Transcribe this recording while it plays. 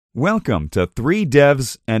Welcome to Three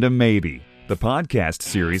Devs and a Maybe, the podcast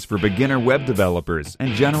series for beginner web developers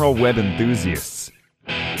and general web enthusiasts.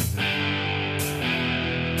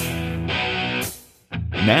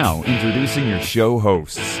 Now, introducing your show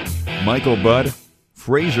hosts, Michael Budd,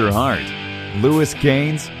 Fraser Hart, Lewis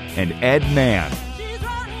Gaines, and Ed Mann.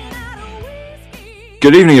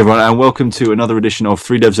 Good evening, everyone, and welcome to another edition of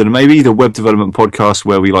Three Devs and a Maybe, the web development podcast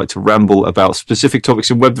where we like to ramble about specific topics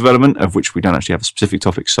in web development, of which we don't actually have a specific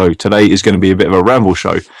topic. So today is going to be a bit of a ramble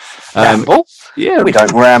show. Ramble? Yeah. We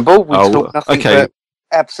don't ramble. We talk nothing but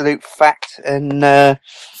absolute fact and...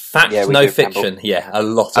 Fact, no fiction. Ramble. Yeah, a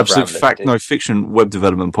lot of Absolute rambling. fact, no fiction web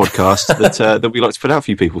development podcast that we like to put out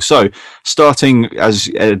for you people. So, starting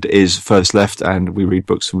as Ed is first left, and we read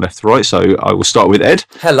books from left to right. So, I will start with Ed.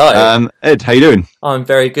 Hello. Ed, how you doing? I'm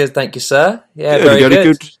very good, thank you, sir. Yeah, Good, very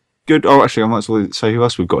good. Good. Oh, actually, I might as well say who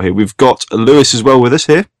else we've got here. We've got Lewis as well with us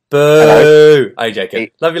here. Boo! Hello. I'm joking.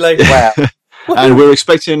 Love you, Lee. Wow. And we're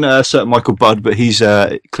expecting a certain Michael Budd, but he's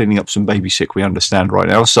cleaning up some baby sick, we understand, right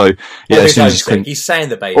now. So, yeah, Or as his soon own as he's sick. He's saying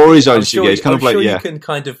the baby. Or his own I'm sick, sure yeah. It's kind of like, sure yeah. you can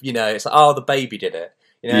kind of, it's like, oh, the baby did it.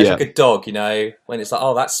 It's Yeah. like a dog, when it's like,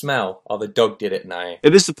 oh, that smell. Oh, the dog did it now.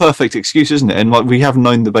 It is the perfect excuse, isn't it? And like we have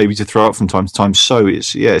known the baby to throw up from time to time, so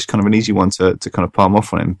it's kind of an easy one to kind of palm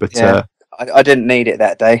off on him. But Yeah. I didn't need it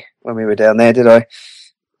that day when we were down there, did I? It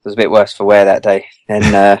was a bit worse for wear that day.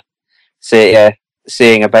 And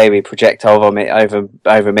seeing a baby projectile vomit over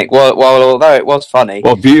Mick, well, although it was funny.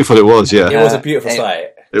 well, beautiful it was, yeah. It was a beautiful sight.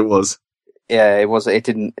 It was. Yeah, it was. It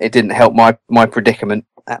didn't help my predicament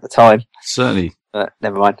at the time. Certainly. But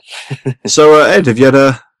never mind. So, Ed, have you had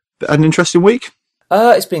an interesting week?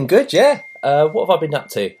 It's been good, yeah. What have I been up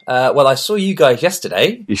to? Well, I saw you guys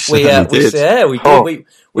yesterday. You certainly did. Yeah, we did. Oh, we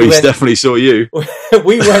we definitely saw you.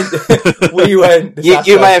 we went. We went.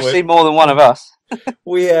 You may have seen more than one of us.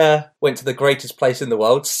 We went to the greatest place in the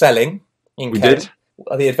world, Selling, in We Kent.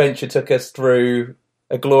 The adventure took us through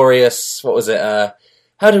a glorious, what was it?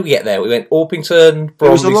 How did we get there? We went Orpington, It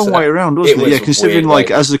was a long way around, wasn't it? was Yeah, a considering weird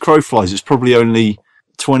way. as the crow flies, it's probably only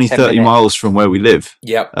 20, 10 30 minutes. miles from where we live.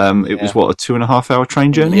 Yep. It was, what, a 2.5 hour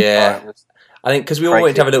train journey? Yeah. It was I think because we all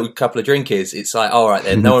went to have a little couple of drinkies, it's like, all right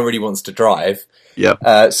then, no one really wants to drive.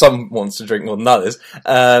 Yep. Some wants to drink more than others.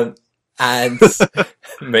 And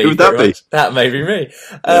me, Who would that pretty be? much. That may be me.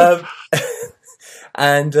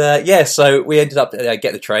 And so we ended up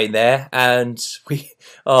get the train there, and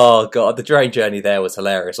oh god, the train journey there was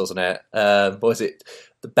hilarious, wasn't it? What was it?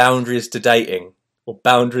 The boundaries to dating, or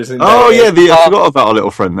boundaries in dating? Oh, yeah, I forgot about our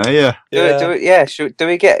little friend there, yeah. Do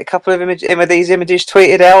we get a couple of these images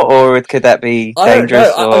tweeted out, or could that be I don't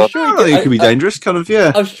dangerous? know. Or... I'm sure I think it could be dangerous, kind of,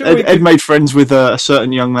 yeah. I'm sure Ed made friends with a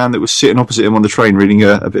certain young man that was sitting opposite him on the train reading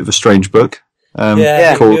a bit of a strange book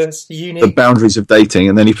yeah, it called was unique. The Boundaries of Dating,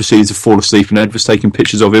 and then he proceeded to fall asleep, and Ed was taking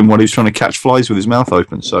pictures of him while he was trying to catch flies with his mouth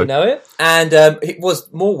open. So You know it? And it was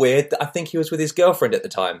more weird that I think he was with his girlfriend at the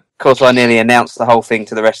time. Of course, I nearly announced the whole thing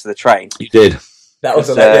to the rest of the train. you did. That was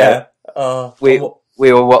a Because, lot, We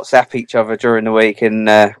will WhatsApp each other during the week, and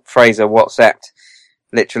Fraser WhatsApped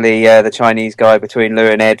literally the Chinese guy between Lou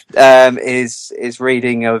and Ed is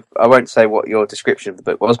reading. I won't say what your description of the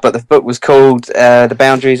book was, but the book was called The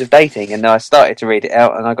Boundaries of Dating, and I started to read it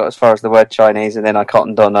out, and I got as far as the word Chinese, and then I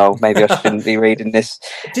cottoned on, maybe I shouldn't be reading this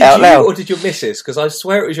out Did loud. you, or did your missus? Because I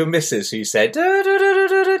swear it was your missus who said,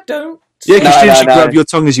 don't. Yeah, because No, she no. grabbed your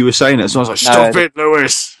tongue as you were saying it, so I was like, stop No. it,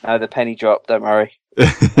 Lewis! No, the penny dropped, don't worry.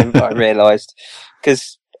 I realised.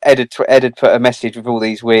 Because Ed had put a message with all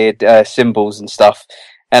these weird symbols and stuff,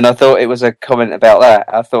 and I thought it was a comment about that.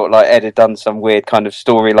 I thought like Ed had done some weird kind of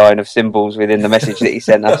storyline of symbols within the message that he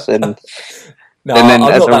sent us, and No, And then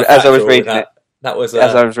I'm as not I- that as I was factual reading with it- that was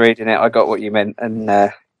as I was reading it, I got what you meant,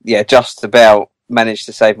 and just about managed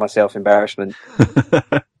to save myself embarrassment.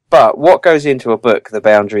 But what goes into a book, The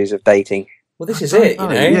Boundaries of Dating? well, this is it, you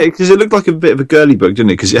know. Yeah, because it looked like a bit of a girly book,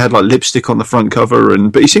 didn't it? Because it had like lipstick on the front cover,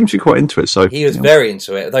 but he seemed to be quite into it. So He was very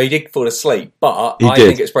into it, though he did fall asleep. But He I did.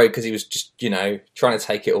 think it's probably because he was just, trying to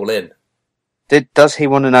take it all in. Does he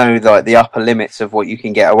want to know like the upper limits of what you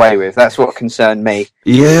can get away with? That's what concerned me.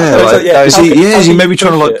 Yeah, So, like, yeah, is how he, can- yeah, how is he can maybe you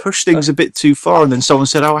trying to push like it? push things a bit too far? And then someone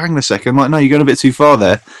said, "Oh, hang on a second, like, no, you're going a bit too far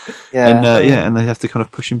there." Yeah. And they have to kind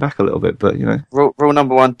of push him back a little bit. But Rule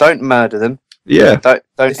number 1: don't murder them. yeah,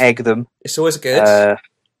 Don't egg them. It's always good.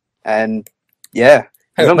 And yeah.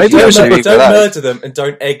 Hang on, maybe don't, also murder, with don't those. murder them and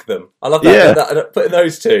don't egg them. I love that. Yeah. that putting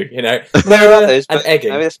those two, There are murder others, and but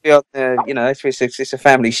egging. let's be on. It's a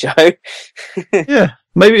family show. yeah.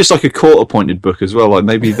 Maybe it's like a court-appointed book as well. Like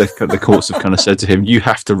maybe the courts have kind of said to him, "You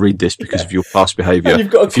have to read this because of your past behaviour. And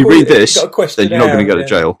you've got a If you quiz- read this, you've got a then you're not going to go to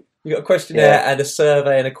questionnaire, jail." You've got a questionnaire and a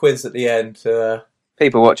survey and a quiz at the end.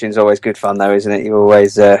 People watching is always good fun, though, isn't it? You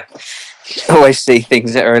always always see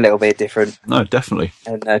things that are a little bit different. No, definitely.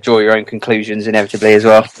 And draw your own conclusions inevitably as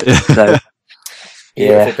well. So,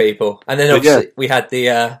 beautiful people. And then obviously we had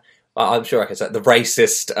the, I'm sure I can say, the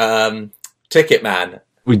racist ticket man.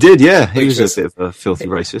 We did, yeah. He was a bit of a filthy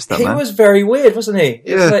racist, that man. He was very weird, wasn't he?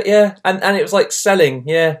 Yeah. Like, and it was like selling,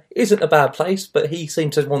 isn't a bad place, but he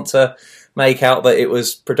seemed to want to make out that it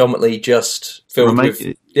was predominantly just filled with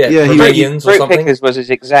Romanians or fruit something. pickers was his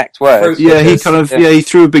exact word. He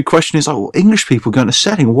threw a big question. He's like, well, English people going to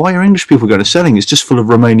selling? Why are English people going to selling? It's just full of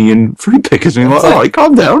Romanian fruit pickers. And I'm like, all right,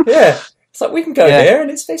 calm down. Yeah. It's like, we can go there and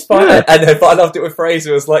it's fine. Yeah. And then, but I loved it when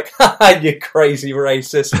Fraser was like, haha, you crazy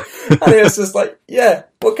racist. And it was just like,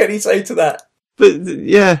 what can he say to that? But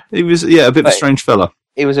he was a bit of a strange fella.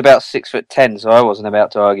 He was about 6'10", so I wasn't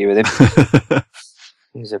about to argue with him.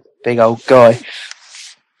 He's a big old guy.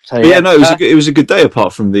 So, it was a good day.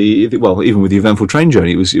 Apart from even with the eventful train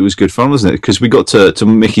journey, it was good fun, wasn't it? Because we got to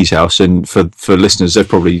Mickey's house, and for listeners, they've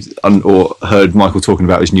probably heard Michael talking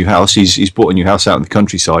about his new house. He's bought a new house out in the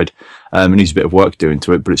countryside, and needs a bit of work doing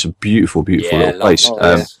to it, but it's a beautiful, beautiful little place.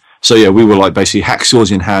 So we were like basically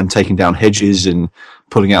hacksaws in hand, taking down hedges and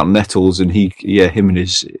pulling out nettles, and him and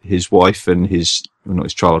his wife and not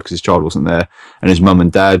his child, because his child wasn't there, and his mum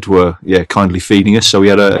and dad were kindly feeding us. So we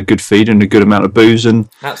had a good feed and a good amount of booze. And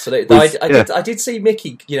absolutely, I did see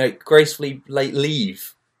Mickey, gracefully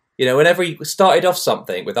leave. Whenever he started off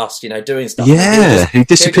something with us, doing stuff. Yeah, he'd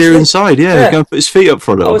disappear inside. Go and put his feet up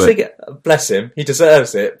for a little bit. Thinking, bless him, he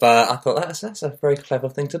deserves it. But I thought that's a very clever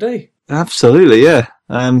thing to do. Absolutely, yeah.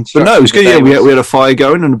 But no, it was good. Yeah, we had a fire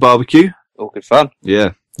going and a barbecue. All good fun.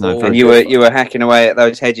 Yeah. And you were hacking away at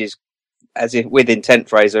those hedges as if with intent,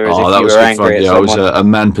 Fraser, as if you were angry at someone. I was a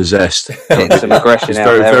man possessed. Some aggression out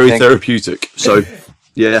there. Very therapeutic. So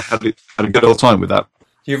had a good old time with that.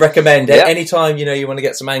 You recommend any time you want to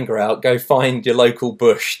get some anger out, go find your local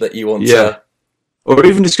bush that you want to. Or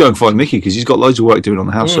even just go and find Mickey, because he's got loads of work doing on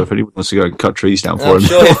the house. So if anyone wants to go and cut trees down for him,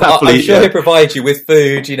 I'm sure he'll provide you with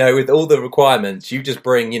food. With all the requirements. You just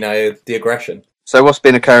bring the aggression. So what's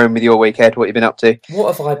been occurring with your week, Ed? What have you been up to?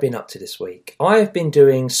 What have I been up to this week? I have been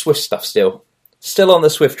doing Swift stuff still on the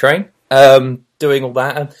Swift train, doing all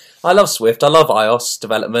that. I love Swift. I love iOS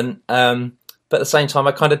development. But at the same time,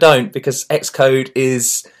 I kind of don't, because Xcode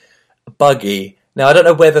is buggy. Now, I don't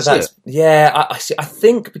know whether that's... Yeah, I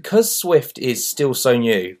think because Swift is still so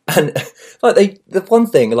new, and the one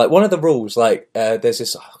thing, one of the rules, there's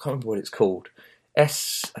this... I can't remember what it's called. I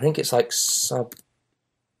think it's like sub...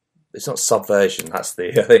 It's not subversion, that's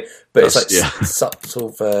the thing, but it's like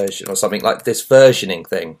subtle version or something, like this versioning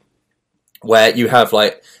thing, where you have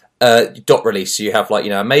dot release. So you have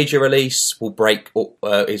a major release will break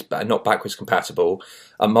is not backwards compatible.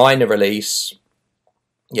 A minor release,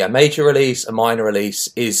 major release, a minor release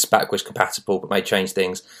is backwards compatible but may change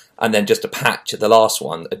things, and then just a patch. The last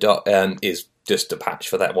one is just a patch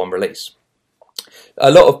for that one release. A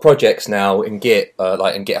lot of projects now in Git,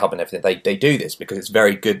 in GitHub and everything, they do this because it's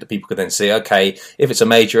very good that people can then see, okay, if it's a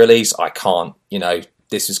major release, I can't,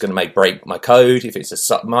 this is going to break my code. If it's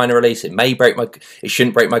a minor release, it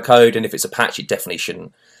shouldn't break my code, and if it's a patch, it definitely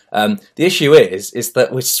shouldn't. The issue is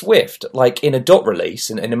that with Swift, in a dot release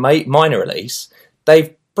and in a minor release,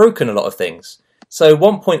 they've broken a lot of things. So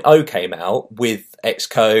 1.0 came out with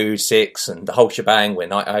Xcode 6 and the whole shebang when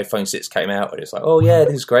iPhone 6 came out, and it's like, oh yeah,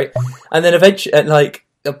 this is great. And then eventually,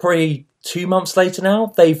 probably 2 months later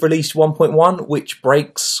now, they've released 1.1, which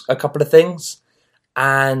breaks a couple of things.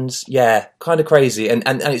 And kind of crazy. And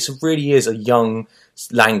it really is a young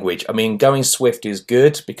language. I mean, going Swift is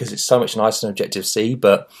good because it's so much nicer than Objective-C,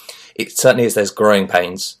 but it certainly is, there's growing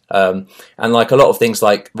pains. And a lot of things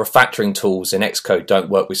like refactoring tools in Xcode don't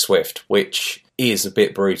work with Swift, which is a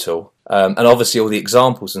bit brutal. And obviously all the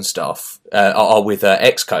examples and stuff are with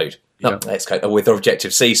Xcode. Not Xcode, with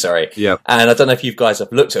Objective-C, sorry. Yeah. And I don't know if you guys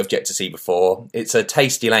have looked at Objective-C before. It's a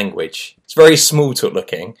tasty language. It's very small talk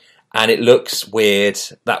looking. And it looks weird,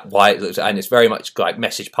 that why it looks, and it's very much like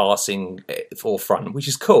message passing forefront, which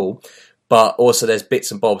is cool. But also there's bits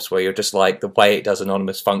and bobs where you're just like, the way it does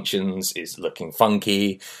anonymous functions is looking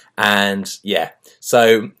funky. And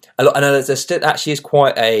so I know there still actually is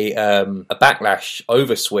quite a backlash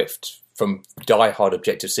over Swift from diehard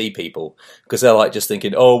Objective-C people, because they're just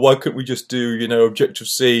thinking, oh, why couldn't we just do,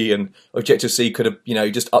 Objective-C, and Objective-C could have,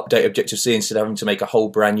 just update Objective-C instead of having to make a whole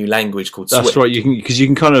brand new language called Swift. That's right. You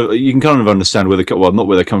can kind of understand where not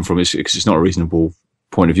where they come from, because it's not a reasonable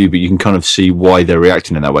point of view, but you can kind of see why they're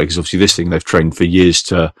reacting in that way, because obviously this thing they've trained for years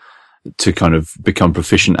to kind of become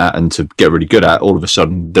proficient at and to get really good at. All of a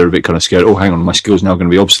sudden they're a bit kind of scared, oh hang on, my skill's now going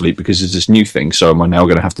to be obsolete because there's this new thing, so am I now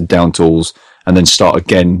going to have to down tools and then start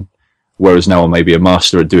again. Whereas now I'm maybe a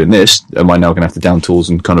master at doing this, am I now going to have to down tools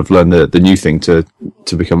and kind of learn the new thing to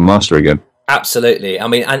become a master again? Absolutely. I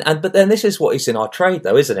mean, but then this is what is in our trade,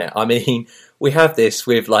 though, isn't it? I mean, we have this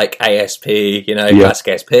with like ASP, Cask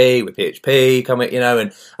SP with PHP coming,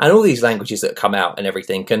 and all these languages that come out and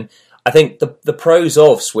everything. And I think the pros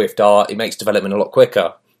of Swift are it makes development a lot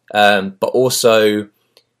quicker, but also,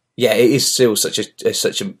 it is still such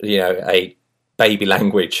a baby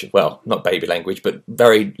language. Well, not baby language, but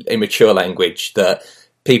very immature language that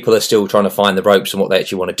people are still trying to find the ropes and what they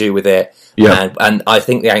actually want to do with it. Yeah. And I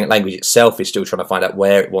think the language itself is still trying to find out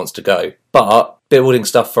where it wants to go. But building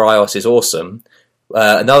stuff for iOS is awesome.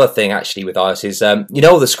 Another thing actually with iOS is,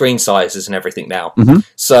 all the screen sizes and everything now. Mm-hmm.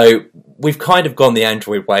 So we've kind of gone the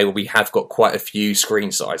Android way where we have got quite a few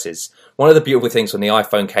screen sizes. One of the beautiful things when the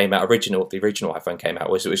iPhone came out, the original iPhone came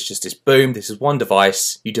out, was it was just this boom, this is one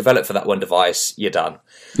device, you develop for that one device, you're done.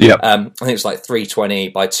 Yeah. I think it's like 320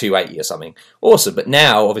 by 280 or something. Awesome. But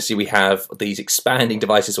now, obviously, we have these expanding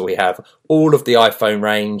devices where we have all of the iPhone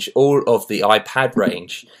range, all of the iPad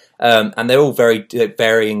range, and they're all very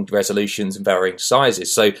varying resolutions and varying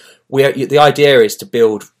sizes. So the idea is to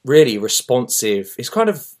build really responsive. It's kind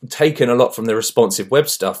of taken a lot from the responsive web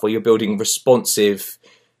stuff, where you're building responsive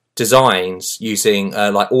designs using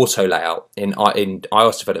like auto layout in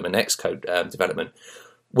iOS development, Xcode development,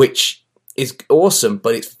 which is awesome,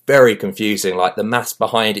 but it's very confusing. Like the maths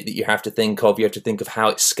behind it that you have to think of how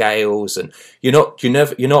it scales, and you're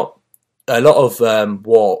not. A lot of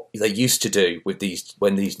what they used to do with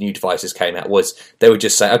when these new devices came out was they would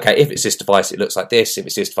just say, okay, if it's this device, it looks like this. If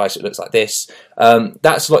it's this device, it looks like this.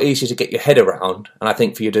 That's a lot easier to get your head around, and I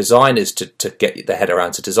think for your designers to get their head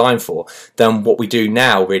around to design for, than what we do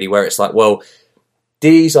now, really, where it's like, well,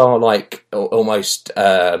 these are like almost,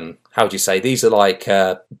 how would you say, these are like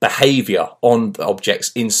behavior on the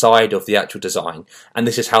objects inside of the actual design, and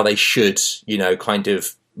this is how they should, kind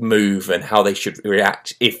of move and how they should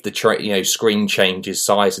react if the screen changes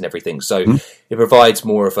size and everything. So it provides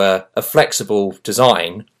more of a flexible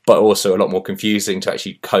design, but also a lot more confusing to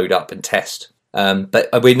actually code up and test.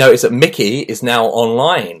 But we noticed that Mickey is now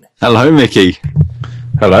online. Hello, Mickey.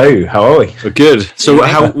 Hello, how are we? We're good. So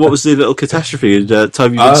what was the little catastrophe? Did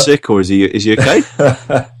Toby been sick, or is he okay?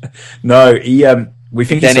 No, we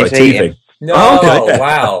think he started teething. No, okay.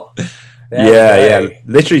 Wow. Yeah.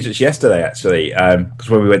 Literally just yesterday, actually, because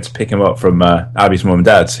when we went to pick him up from Abby's mum and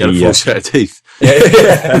dad's, he had a full set of teeth.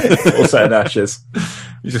 Full set of ashes.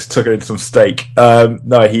 He just took it into some steak.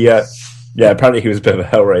 Apparently he was a bit of a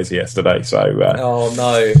hellraiser yesterday. So, oh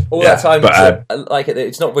no! All that time, but,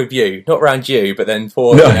 it's not with you, not around you, but then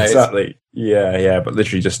for exactly. Yeah. But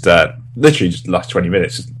literally just the last 20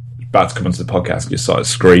 minutes, just about to come onto the podcast, just started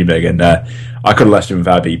screaming, and I could have left him with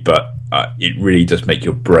Abby, but it really does make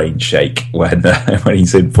your brain shake when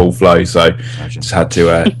he's in full flow. So just had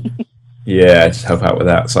to, just help out with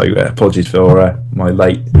that. So apologies for my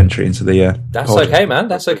late entry into the. That's pod. Okay, man.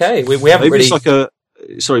 That's okay. We haven't maybe it's like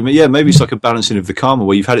maybe it's like a balancing of the karma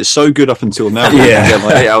where you've had it so good up until now. You get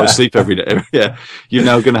like 8 hours sleep every day. Yeah, you're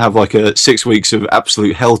now going to have like 6 weeks of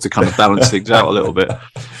absolute hell to kind of balance things out a little bit.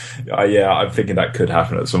 I'm thinking that could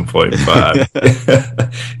happen at some point,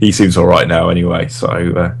 but he seems all right now anyway. So,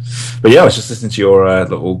 but I was just listening to your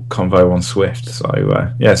little convo on Swift. So,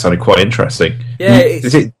 it sounded quite interesting. Yeah,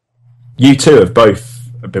 is it you two have both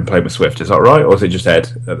been playing with Swift? Is that right, or is it just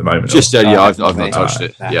Ed at the moment? Just Ed. I've not touched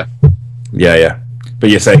it. Yeah. But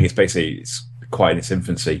you're saying it's quite in its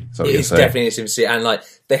infancy. It's definitely in its infancy, and like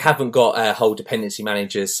they haven't got a whole dependency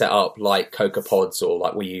managers set up like CocoaPods or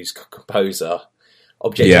like we use Composer.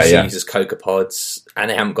 Objective-C uses CocoaPods, and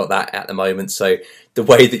they haven't got that at the moment. So the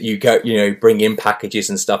way that you go, bring in packages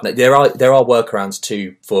and stuff. There are workarounds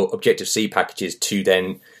too for Objective-C packages to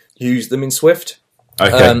then use them in Swift,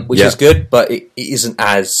 which is good, but it isn't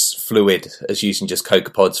as fluid as using just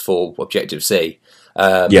CocoaPods for Objective-C.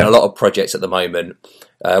 And a lot of projects at the moment.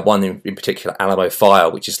 One in particular, Alamo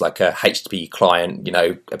File, which is like a HTTP client,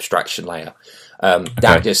 abstraction layer.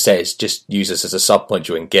 That just use this as a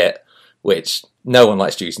submodule in Git, which no one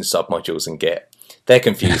likes using submodules in Git. They're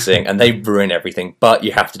confusing and they ruin everything, but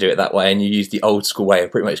you have to do it that way, and you use the old school way of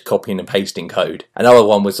pretty much copying and pasting code. Another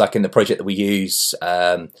one was like in the project that we use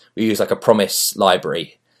like a promise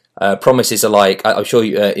library. Promises are like, I'm sure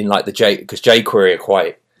you, in like because jQuery are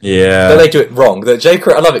quite... Yeah. So they do it wrong. The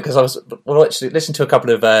jQuery, I love it because I listened to a couple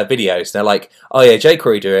of videos, and they're like, oh yeah,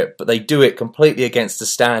 jQuery do it, but they do it completely against the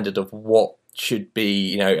standard of what should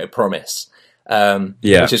be, a promise.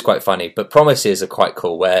 which is quite funny. But promises are quite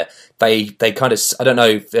cool, where they kind of, I don't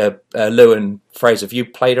know, Lou and Fraser, have you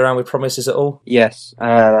played around with promises at all? Yes,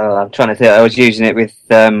 I'm trying to think. I was using it with,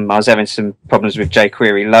 I was having some problems with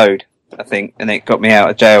jQuery load, I think, and it got me out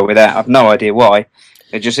of jail with that. I've no idea why.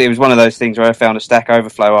 It was one of those things where I found a Stack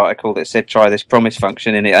Overflow article that said try this promise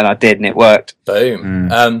function in it, and I did, and it worked.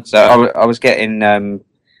 Boom. So I was getting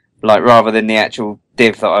like, rather than the actual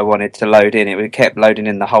div that I wanted to load in, it kept loading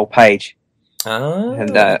in the whole page.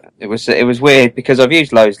 And it was weird because I've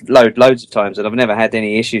used loads of times and I've never had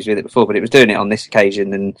any issues with it before, but it was doing it on this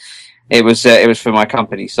occasion, and it was for my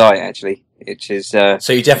company site actually, which is so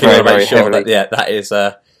you definitely want to make sure that that is.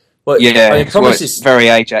 Well, yeah, I mean, promises it's very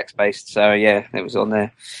Ajax based, so yeah, it was on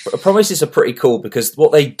there. Promises are pretty cool because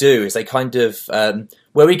what they do is they kind of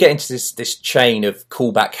where we get into this chain of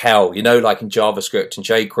callback hell, you know, like in JavaScript and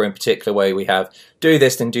jQuery in particular, where we have do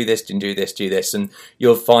this, then do this, then do this, do this, and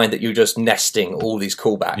you'll find that you're just nesting all these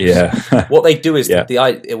callbacks. Yeah. What they do is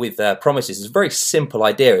with promises is a very simple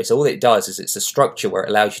idea. So all it does is it's a structure where it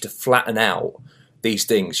allows you to flatten out these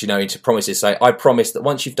things, you know, into promises. So I promise that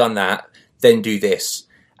once you've done that, then do this.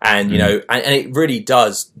 And, you know, and it really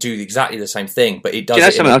does do exactly the same thing, but it does. Do you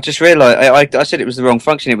know something? I've just realised I said it was the wrong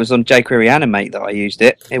function. It was on jQuery Animate that I used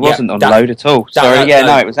it. It wasn't on Load at all. Sorry,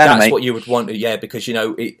 it was Animate. That's what you would want to, because, you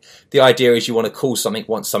know, the idea is you want to call something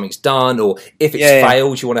once something's done, or if it's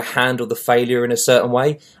failed, you want to handle the failure in a certain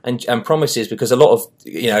way. And promises, because a lot of,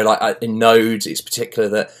 you know, like in nodes, it's particular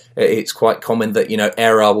that it's quite common that, you know,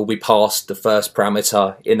 error will be passed the first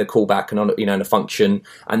parameter in the callback and on, you know, in a function,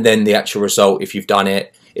 and then the actual result if you've done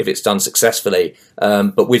it, if it's done successfully.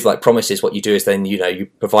 But with like promises, what you do is then, you know, you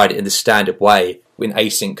provide it in the standard way in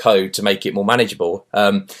async code to make it more manageable.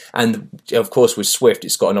 And of course with Swift,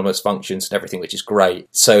 it's got anonymous functions and everything, which is great.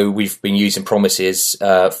 So we've been using promises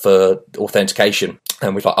for authentication,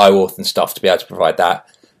 and with like OAuth and stuff to be able to provide that.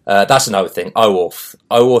 That's another thing. OAuth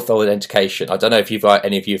authentication. I don't know if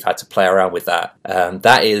any of you have had to play around with that.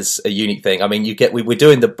 That is a unique thing. I mean, we're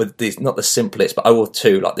doing the not the simplest, but OAuth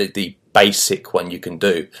 2, like the basic one you can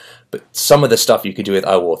do. But some of the stuff you can do with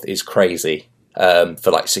OAuth is crazy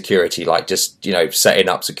for like security, like just, you know, setting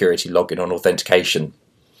up security login on authentication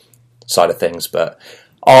side of things. But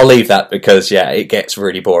I'll leave that because it gets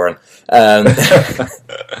really boring. Fair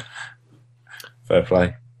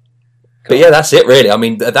play. But yeah, that's it really. I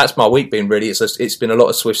mean, that's my week been really. It's been a lot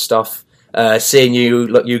of Swift stuff. Seeing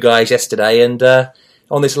you guys yesterday, and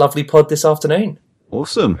on this lovely pod this afternoon.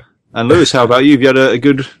 Awesome. And Lewis, how about you? Have you had a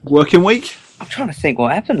good working week? I'm trying to think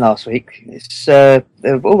what happened last week. It's all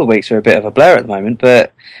the weeks are a bit of a blur at the moment,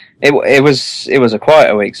 but it was a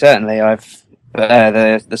quieter week certainly.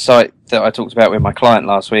 The site that I talked about with my client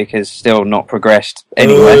last week has still not progressed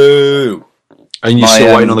anywhere. Ooh. And you're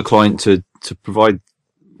still waiting on the client to provide.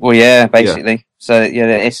 Well, yeah, basically.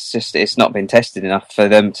 Yeah. So it's not been tested enough for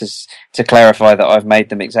them to clarify that I've made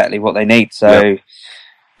them exactly what they need. So,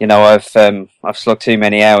 you know, I've slogged too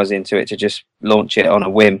many hours into it to just launch it on a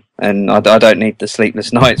whim, and I don't need the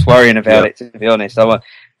sleepless nights worrying about it. To be honest, I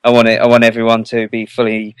want everyone to be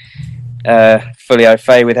fully au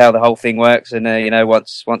fait with how the whole thing works, and you know,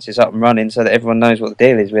 once it's up and running, so that everyone knows what the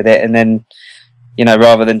deal is with it, and then, you know,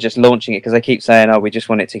 rather than just launching it, because they keep saying, we just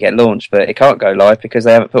want it to get launched, but it can't go live because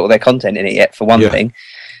they haven't put all their content in it yet, for one thing.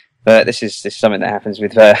 But this is something that happens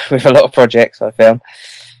with a lot of projects, I found.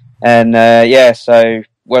 And so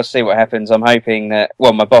we'll see what happens. I'm hoping that,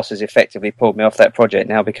 my boss has effectively pulled me off that project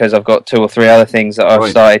now because I've got 2 or 3 other things that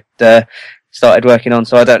I've started working on.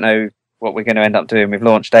 So I don't know what we're going to end up doing with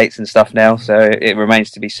launch dates and stuff now. So it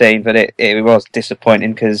remains to be seen. But it was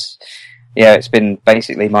disappointing because, it's been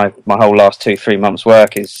basically my whole last 2-3 months'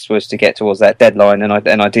 work was to get towards that deadline, and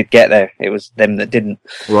I did get there. It was them that didn't.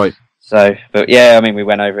 Right. So, but I mean, we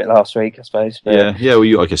went over it last week, I suppose. But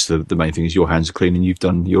Well, I guess the main thing is your hands are clean and you've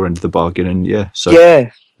done your end of the bargain, and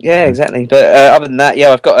exactly. But other than that,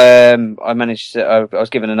 I've got. I managed. I was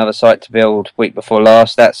given another site to build week before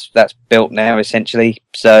last. That's built now essentially.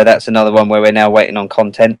 So that's another one where we're now waiting on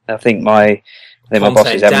content. I think my boss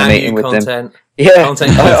is having a meeting with them. Yeah,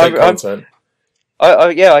 content.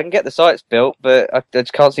 I can get the sites built, but I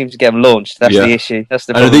just can't seem to get them launched. That's the issue. That's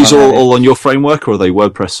the problem. And are these all on your framework, or are they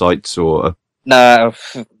WordPress sites, or? No,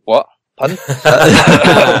 what? Pardon?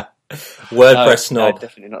 WordPress no,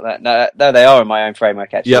 definitely not that. No, they are in my own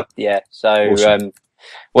framework actually. Yep. Yeah. So, awesome.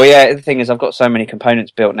 The thing is, I've got so many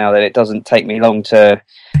components built now that it doesn't take me long to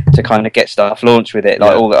to kind of get stuff launched with it.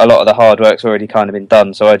 Like a lot of the hard work's already kind of been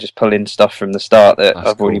done, so I just pull in stuff from the start that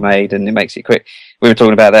I've already made, and it makes it quick. We were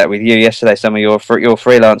talking about that with you yesterday. Some of your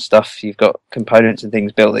freelance stuff, you've got components and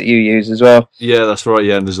things built that you use as well. Yeah, that's right.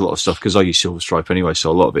 Yeah, and there's a lot of stuff because I use Silverstripe anyway,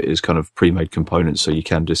 so a lot of it is kind of pre-made components. So you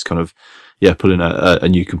can just kind of pull in a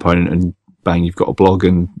new component and bang, you've got a blog,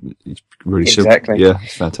 and it's really simple. Yeah,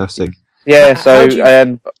 it's fantastic. Yeah.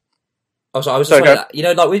 So I was just like, you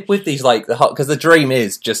know, like with these, like because the dream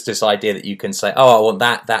is just this idea that you can say, oh, I want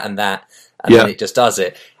that, and that, and then it just does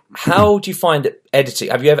it. How do you find editing?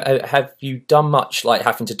 Have you done much like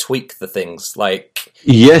having to tweak the things? Like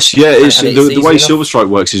yes, yeah. It's the way Silverstripe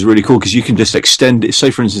works is really cool because you can just extend it.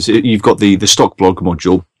 Say, for instance, you've got the stock blog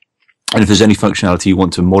module, and if there's any functionality you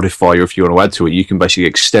want to modify or if you want to add to it, you can basically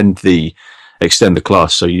extend the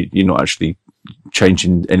class. So you're not actually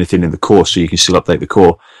changing anything in the core, so you can still update the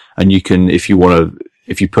core. And you can, if you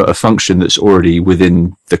put a function that's already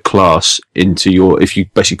within the class if you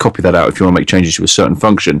basically copy that out, if you want to make changes to a certain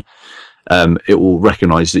function, it will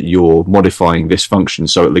recognize that you're modifying this function.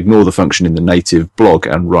 So it'll ignore the function in the native blog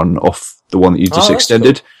and run off the one that you just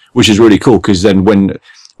extended, cool. Which is really cool because then when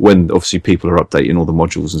obviously people are updating all the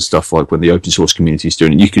modules and stuff, like when the open source community is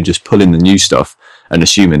doing it, you can just pull in the new stuff and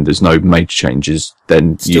assuming there's no major changes,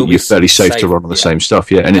 then you're fairly safe to run on the same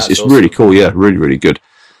stuff. Yeah. And it's awesome. Really cool. Yeah. Really, really good.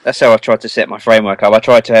 That's how I've tried to set my framework up. I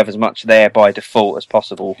try to have as much there by default as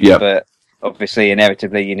possible. Yeah. But obviously,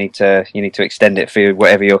 inevitably, you need to extend it for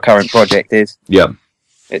whatever your current project is. Yeah.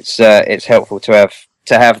 It's helpful to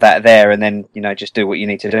have that there, and then just do what you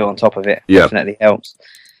need to do on top of it. Yeah. Definitely helps.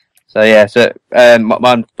 So yeah,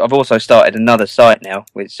 I've also started another site now,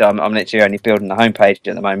 which I'm literally only building the homepage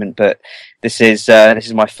at the moment. But this is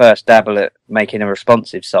my first dabble at making a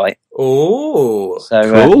responsive site. Oh,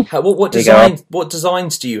 so cool! What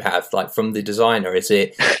designs do you have, like from the designer? Is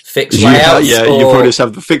it fixed layouts? Yeah, you probably just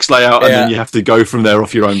have the fixed layout, and then you have to go from there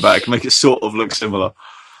off your own back, make it sort of look similar.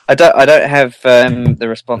 I don't have the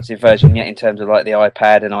responsive version yet in terms of like the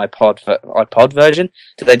iPad and iPod version.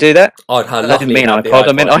 Do they do that? I didn't mean iPod.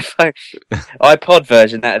 I meant iPhone. iPod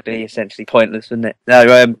version. That'd be essentially pointless, wouldn't it?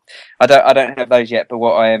 No, I don't have those yet. But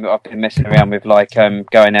I've been messing around with like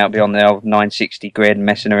going out beyond the old 960 grid, and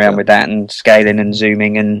messing around with that and scaling and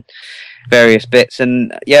zooming and various bits.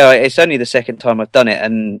 And yeah, it's only the second time I've done it,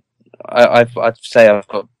 and I'd say I've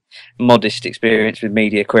got modest experience with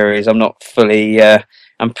media queries. I'm not fully.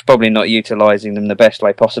 I'm probably not utilising them the best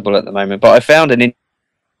way possible at the moment, but I found an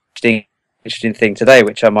interesting thing today,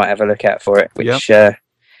 which I might have a look at for it. Which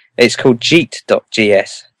it's called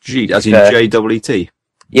Jeet.gs. Jeet, as in J-E-E-T.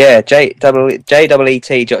 Yeah, J-E-E-T.gs,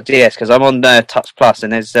 because I'm on Tux Plus,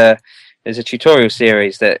 and there's a tutorial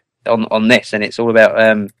series that on this, and it's all about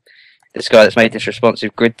this guy that's made this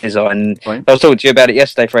responsive grid design. Right. I was talking to you about it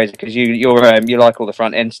yesterday, Fraser, because you like all the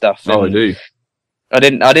front end stuff. Oh, I do. I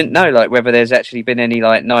didn't know like whether there's actually been any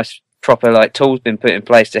like nice proper like tools been put in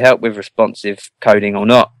place to help with responsive coding or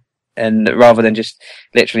not, and rather than just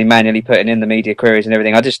literally manually putting in the media queries and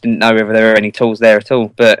everything, I just didn't know whether there were any tools there at all.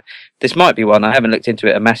 But this might be one. I haven't looked into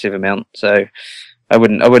it a massive amount, so I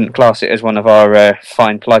wouldn't class it as one of our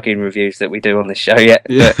fine plugin reviews that we do on this show yet.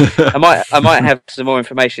 Yeah. But I might have some more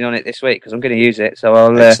information on it this week because I'm going to use it.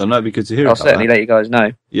 So that'd be good to hear. I'll certainly let you guys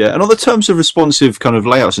know. Yeah, and on the terms of responsive kind of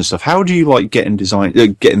layouts and stuff, how do you like getting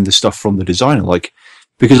the stuff from the designer? Like,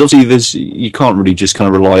 because obviously you can't really just kind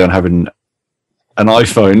of rely on having an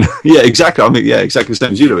iPhone. Yeah, exactly. I mean, yeah, exactly the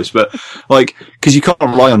same as you, Lewis. But like, because you can't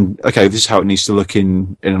rely on, okay, this is how it needs to look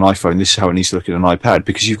in an iPhone. This is how it needs to look in an iPad,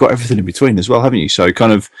 because you've got everything in between as well, haven't you? So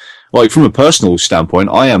kind of like from a personal standpoint,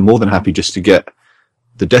 I am more than happy just to get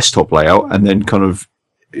the desktop layout and then kind of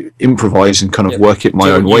improvise and kind of work it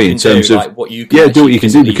my own way in terms of like what you can do what you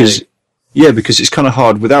can do, because it's kind of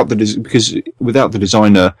hard without the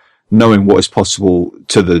designer knowing what is possible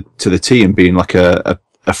to the T and being like a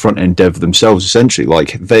front end dev themselves, essentially.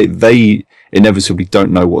 Like they inevitably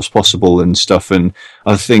don't know what's possible and stuff. And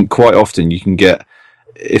I think quite often you can get,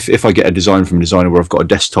 if I get a design from a designer where I've got a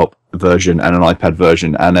desktop version and an iPad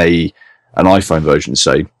version and an iPhone version,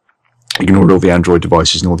 say, ignoring all the Android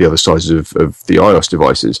devices and all the other sizes of the iOS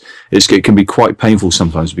devices, it can be quite painful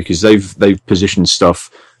sometimes, because they've positioned stuff.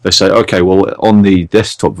 They say, okay, well, on the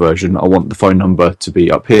desktop version, I want the phone number to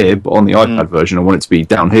be up here, but on the iPad version, I want it to be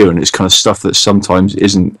down here. And it's kind of stuff that sometimes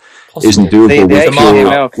isn't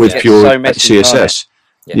doable with pure CSS.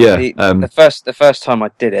 The first time I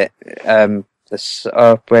did it, I'll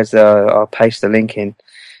paste the link in.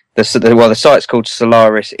 The site's called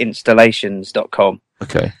solarisinstallations.com.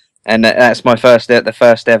 Okay. And that's the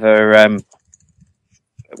first ever.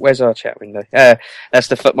 Where's our chat window? That's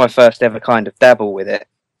my first ever kind of dabble with it.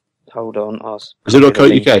 hold on. Is it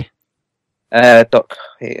 .co.uk? Doc.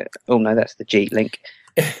 Oh no, that's the G link.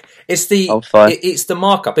 It's the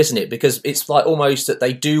markup, isn't it? Because it's like almost that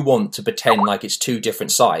they do want to pretend like it's two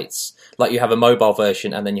different sites. Like you have a mobile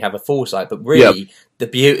version and then you have a full site, but really the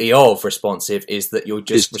beauty of responsive is that you're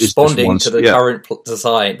just responding to the current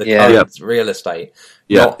design, the current real estate,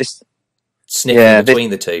 not sniffing between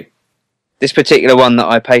the two. This particular one that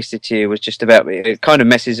I pasted to you was just about, it kind of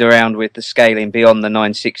messes around with the scaling beyond the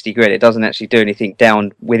 960 grid. It doesn't actually do anything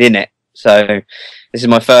down within it. So this is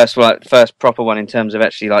my first proper one in terms of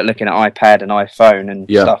actually like looking at iPad and iPhone and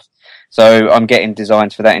stuff. So I'm getting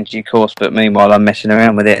designs for that in due course, but meanwhile I'm messing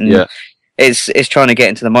around with it, and it's trying to get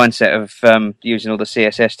into the mindset of using all the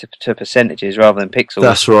CSS to percentages rather than pixels.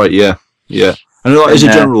 That's right. Yeah. And like, as a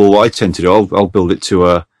general, what I tend to do, I'll build it to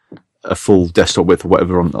a full desktop width or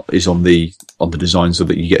whatever is on the design, so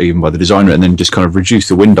that you get given by the designer, and then just kind of reduce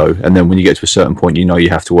the window. And then when you get to a certain point, you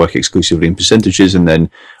have to work exclusively in percentages, and then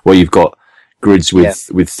where you've got grids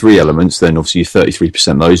with 3 elements, then obviously you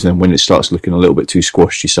 33% those. And then when it starts looking a little bit too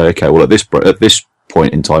squashed, you say, okay, well at this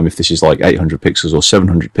point in time, if this is like 800 pixels or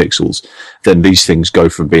 700 pixels, then these things go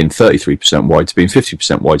from being 33% wide to being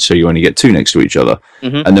 50% wide, so you only get 2 next to each other.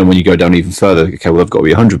 And then when you go down even further, okay, well they've got to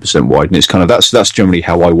be 100% wide, and it's kind of that's generally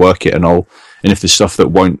how I work it. And if there's stuff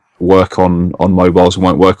that won't work on mobiles and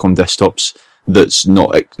won't work on desktops, that's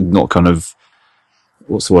not kind of,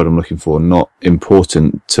 what's the word I'm looking for, not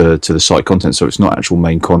important to the site content, so it's not actual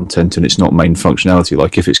main content and it's not main functionality.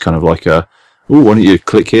 Like if it's kind of like why don't you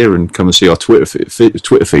click here and come and see our Twitter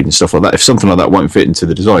feed and stuff like that. If something like that won't fit into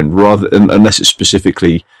the design, unless it's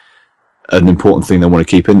specifically an important thing they want to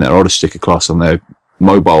keep in there, I'll just stick a class on there,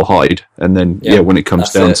 mobile hide, and then when it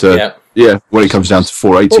comes down to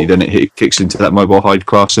 480, then it kicks into that mobile hide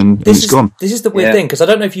class and it's gone. This is the weird thing, because I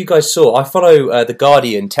don't know if you guys saw, I follow the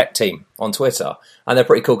Guardian tech team on Twitter, and they're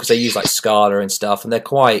pretty cool because they use like Scala and stuff, and they're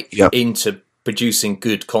quite into producing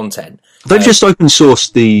good content. They've just open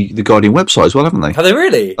sourced the Guardian website as well, haven't they? Have they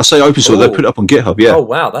really? I say open source, they put it up on GitHub, Oh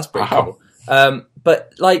wow, that's pretty cool.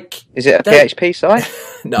 But like, is it a PHP site?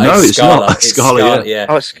 No, it's Scala. Not. It's Scala, yeah.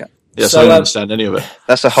 Oh, it's Scala. Yeah, so I don't understand any of it.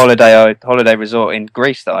 That's a holiday resort in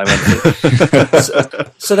Greece that I went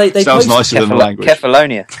to. so they sounds nicer than the language.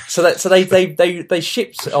 Kefalonia. So they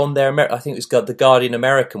shipped on their I think it's got the Guardian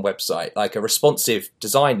American website like a responsive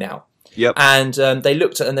design now. Yep. And they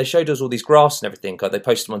looked at and they showed us all these graphs and everything. They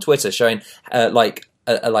posted them on Twitter showing like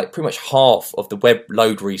pretty much half of the web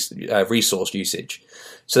load resource usage.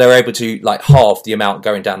 So they were able to like halve the amount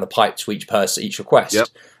going down the pipe to each request. Yep.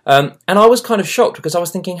 And I was kind of shocked because I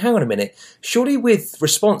was thinking, hang on a minute, surely with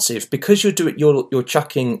responsive, because you're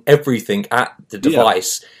chucking everything at the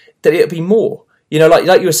device, that it'd be more. Like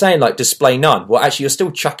you were saying, like display none. Well, actually, you're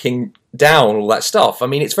still chucking down all that stuff. I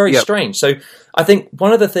mean, it's very strange. So I think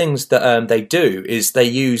one of the things that they do is they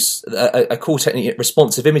use a cool technique,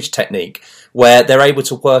 responsive image technique, where they're able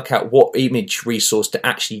to work out what image resource to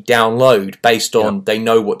actually download based on they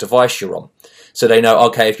know what device you're on. So they know,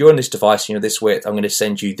 okay, if you're on this device, this width, I'm going to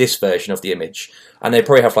send you this version of the image. And they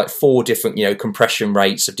probably have like 4 different, compression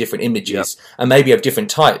rates of different images, and maybe of different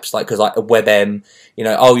types, like, because like a WebM,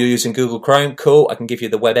 you're using Google Chrome, cool, I can give you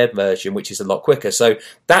the WebM version, which is a lot quicker. So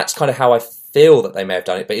that's kind of how I feel that they may have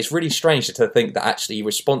done it. But it's really strange to think that actually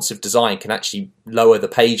responsive design can actually lower the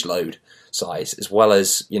page load size as well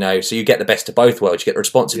as, so you get the best of both worlds. You get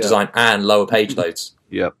responsive design and lower page loads.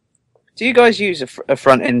 Yep. Do you guys use a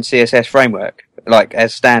front-end CSS framework, like,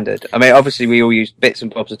 as standard? I mean, obviously we all use bits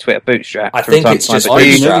and bobs of Twitter Bootstrap. I think it's just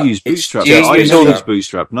I never use Bootstrap. I use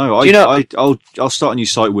Bootstrap. No, I'll start a new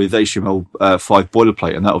site with HTML5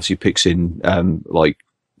 boilerplate, and that obviously picks in, I can't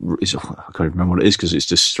even remember what it is because it's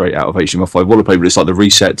just straight out of HTML5 boilerplate, but it's like the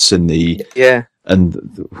resets and the... Yeah. And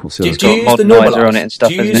what's the other? Do you use the normalizer on it and stuff?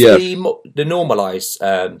 Do you use the normalized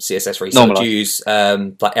CSS reset? Or do you use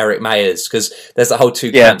like Eric Mayer's? Because there's that whole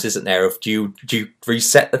two camps, isn't there? Of do you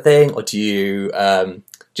reset the thing, or do you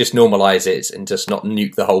just normalize it and just not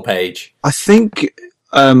nuke the whole page? I think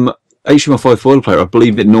HTML5 boilerplate, I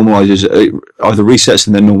believe it normalizes either resets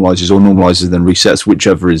and then normalizes, or normalizes and then resets,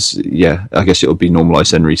 whichever is. Yeah, I guess it'll be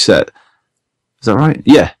normalized and reset. Is that right?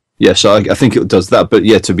 Yeah. Yeah, so I think it does that, but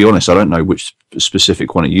to be honest, I don't know which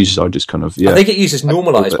specific one it uses. I just kind of, I think it uses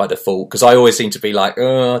normalize by default, because I always seem to be like,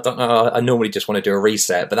 I don't know, I normally just want to do a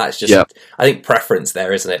reset, but that's just, I think, preference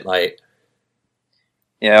there, isn't it? Like,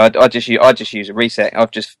 yeah, I just use a reset.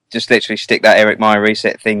 I've just literally stick that Eric Meyer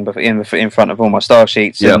reset thing in front of all my style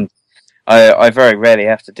sheets, and I very rarely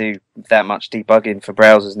have to do that much debugging for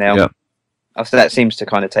browsers now. So that seems to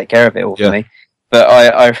kind of take care of it all for me. But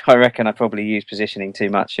I reckon I probably use positioning too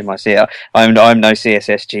much in my CSS. I'm no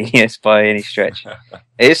CSS genius by any stretch.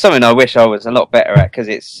 It is something I wish I was a lot better at because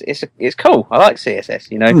it's cool. I like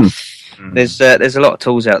CSS. You know, there's a lot of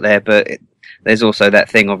tools out there, but there's also that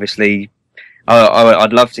thing. Obviously,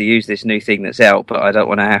 I'd love to use this new thing that's out, but I don't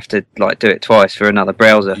want to have to like do it twice for another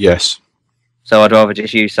browser. Yes. So I'd rather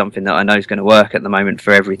just use something that I know is going to work at the moment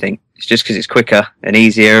for everything. It's just because it's quicker and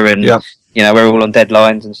easier, and you know, we're all on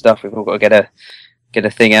deadlines and stuff. We've all got to get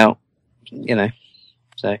a thing out, you know.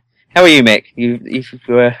 So, how are you, Mick? You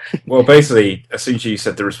were Well, basically, as soon as you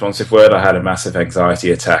said the responsive word, I had a massive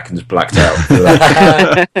anxiety attack and just blacked out for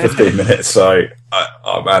like 15 minutes. So,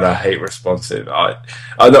 I hate responsive. I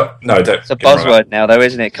don't. No, don't. It's a buzzword now, though,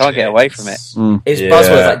 isn't it? Can't get away from it. It's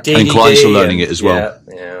buzzwords like DDD. And clients are learning it as well.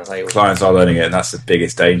 Clients are learning it, and that's the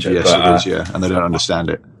biggest danger. Yes, it is. Yeah, and they don't understand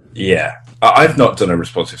it. Yeah, I've not done a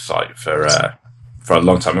responsive site for a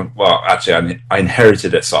long time. Well, actually, I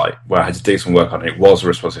inherited a site where I had to do some work on it. It was a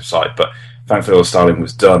responsive site, but thankfully all the styling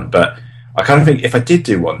was done. But I kind of think if I did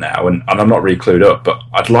do one now, and I'm not really clued up, but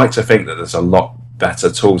I'd like to think that there's a lot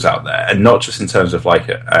better tools out there, and not just in terms of like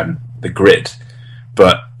the grid,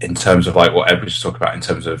 but in terms of like what everybody's talking about in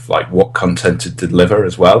terms of like what content to deliver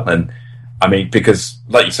as well. And I mean, because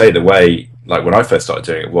like you say, the way like when I first started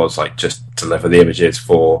doing it was like just deliver the images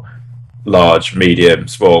for large, medium,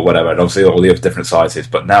 small, whatever, and obviously all the other different sizes.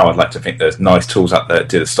 But now I'd like to think there's nice tools out there that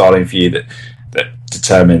do the styling for you, that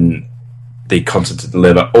determine the content to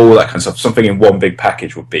deliver, all that kind of stuff. Something in one big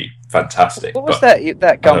package would be fantastic. What was that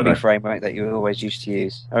Gumby framework that you always used to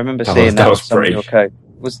use? I remember seeing that was some of your code.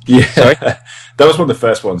 Sorry? That was one of the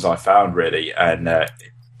first ones I found, really. And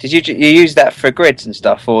did you use that for grids and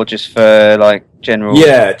stuff, or just for like general?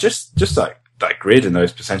 Yeah, just like that grid and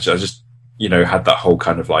those percentages. I just had that whole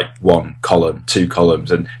kind of like one column, two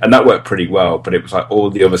columns, and that worked pretty well. But it was like all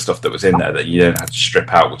the other stuff that was in there that you then had to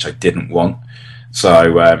strip out, which I didn't want.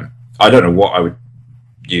 So I don't know what I would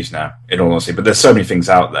use now, in all honesty. But there's so many things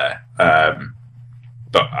out there.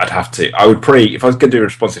 But I would probably, if I was going to do a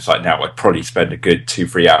responsive site now, I'd probably spend a good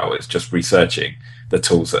 2-3 hours just researching the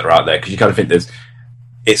tools that are out there, because you kind of think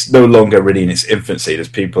it's no longer really in its infancy. There's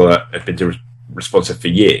people that have been doing responsive for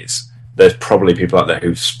years. There's probably people out there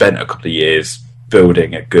who've spent a couple of years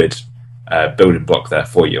building a good building block there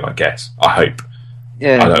for you, I guess. I hope.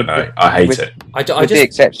 Yeah, I don't know. I hate it. With the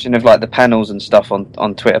exception of like the panels and stuff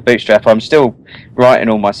on Twitter Bootstrap, I'm still writing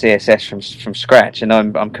all my CSS from scratch, and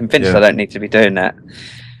I'm convinced I don't need to be doing that.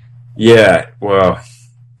 Yeah, well,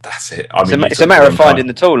 that's it. I mean, it's a matter of finding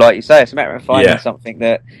the tool, like you say. It's a matter of finding something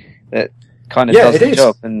that kind of does the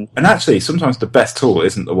job. And actually, sometimes the best tool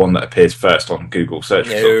isn't the one that appears first on Google search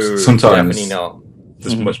results. Sometimes definitely not.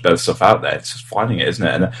 There's much better stuff out there. It's just finding it, isn't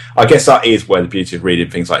it? And I guess that is where the beauty of reading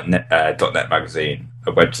things like .NET Magazine,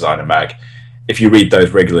 a Web Designer Mag. If you read those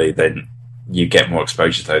regularly, then you get more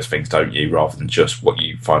exposure to those things, don't you? Rather than just what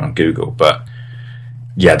you find on Google. But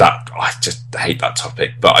yeah, I just hate that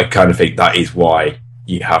topic. But I kind of think that is why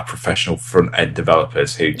you have professional front end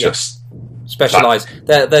developers who just specialize.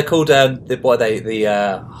 They're called unicorns.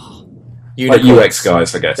 Like UX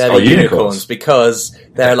guys, I guess. They're the unicorns because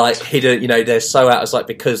they're like hidden. They're so out. It's like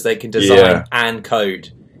because they can design and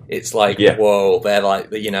code. It's like whoa, they're like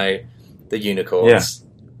the unicorns. Yeah.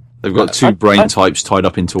 They've got two brain types tied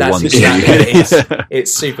up into one. Exactly.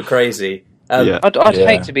 It's super crazy. I'd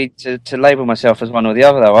hate to label myself as one or the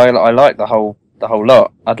other though. I like the whole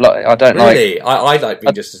lot. I like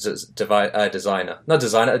being just a designer, not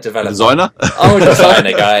designer, a developer. Designer? I'm a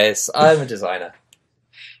designer, guys. I'm a designer.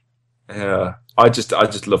 Yeah, I just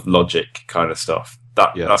love logic kind of stuff.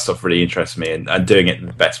 That stuff really interests me, and doing it in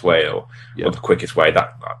the best way or the quickest way.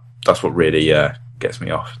 That's what really gets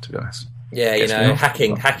me off, to be honest. Yeah,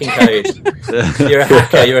 hacking code. You're a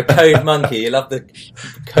hacker. You're a code monkey. You love the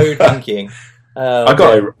code monkeying. I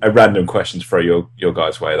got a random question to throw your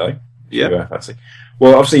guys' way though. Yeah, fancy.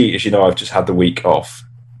 Well, obviously, as you know, I've just had the week off.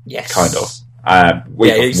 Yes, kind of.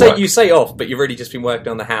 You say off, but you've really just been working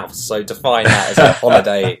on the house. So define that as a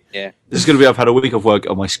holiday. Yeah, this is going to be. I've had a week of work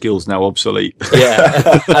on my skills now obsolete.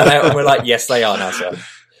 Yeah, and we're like, yes, they are now, sir.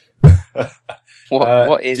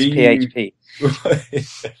 What is PHP?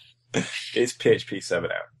 It's PHP 7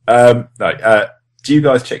 out. Do you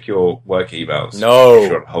guys check your work emails? No.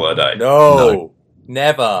 If you're on holiday? No.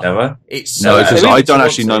 Never. It's so because I don't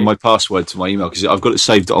actually know my password to my email because I've got it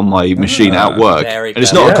saved on my machine at work, and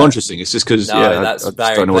it's not a conscious thing. It's just because I just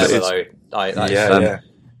don't know what it is.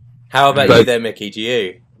 How about you then, Mickey? Do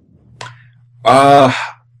you?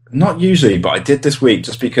 Not usually, but I did this week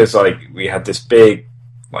just because we had this big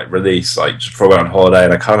release just before I went on holiday,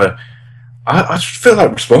 and I just feel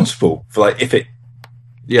responsible for if it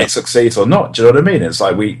Yeah. it succeeds or not. Do you know what I mean? It's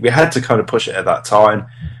like we had to kind of push it at that time,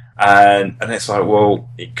 and it's like, well,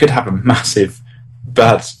 it could have a massive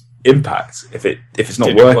bad impact if it's not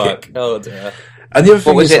Didn't working. work. Oh dear. And the other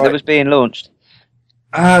thing What was is, it that was being launched?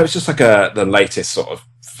 it was just like the latest sort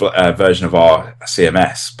of version of our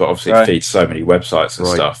CMS, but obviously it feeds so many websites and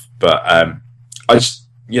stuff. But I just,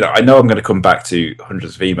 I know I'm going to come back to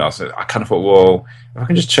hundreds of emails. And I kind of thought, well, if I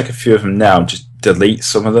can just check a few of them now and just delete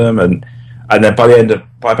some of them, and then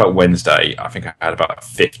by about Wednesday, I think I had about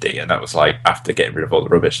 50, and that was like after getting rid of all the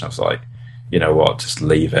rubbish. And I was like, you know what, just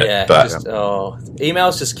leave it. Yeah, but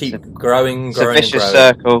emails just keep growing. It's a vicious growing.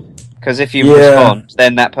 circle. Because if you respond,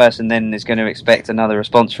 then that person then is going to expect another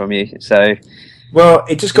response from you. So, well,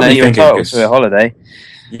 it just got me you're thinking. entitled to a holiday.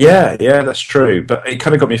 Yeah, that's true. But it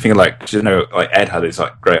kind of got me thinking, like Ed had this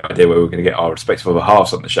like great idea where we were going to get our respective other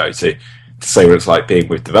halves on the show to say what it's like being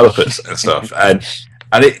with developers and stuff, and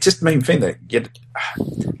it just made me think that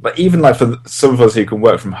like even like for some of us who can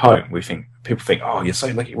work from home, people think, oh, you're so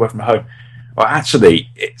lucky you work from home. Well, actually,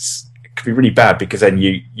 it can be really bad because then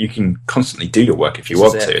you can constantly do your work if you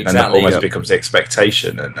want to, and then that almost becomes the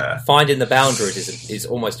expectation. And finding the boundaries is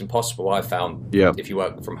almost impossible. I found if you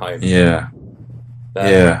work from home.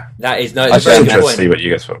 That is It's very interesting good to point. see what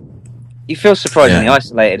you guys thought. You feel surprisingly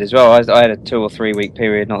isolated as well. I had a 2 or 3 week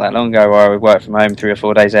period not that long ago where I would work from home 3 or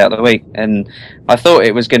 4 days out of the week, and I thought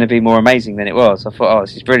it was going to be more amazing than it was. I thought, oh,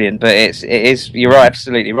 this is brilliant, but it is. You're right,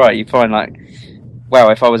 absolutely right. You find like, wow,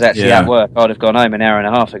 if I was actually at work, I'd have gone home an hour and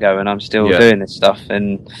a half ago, and I'm still doing this stuff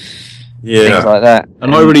and things like that.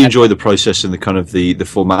 And I really enjoy the process and the kind of the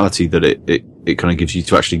formality that it kind of gives you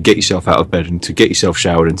to actually get yourself out of bed and to get yourself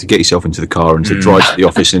showered and to get yourself into the car and to drive to the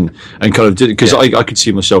office and kind of do it. Because I could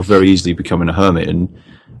see myself very easily becoming a hermit and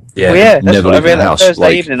that's never what I leaving the realised. house.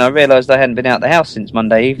 Thursday evening, I realised I hadn't been out the house since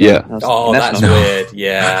Monday evening. Yeah. That's weird.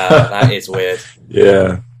 Yeah, that is weird.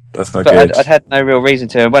 Yeah. That's not but good. I'd had no real reason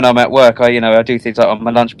to. And when I'm at work, I do things like on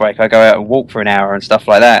my lunch break, I go out and walk for an hour and stuff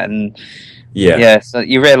like that. And so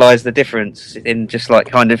you realise the difference in just like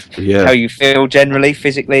kind of how you feel generally,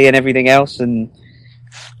 physically, and everything else. And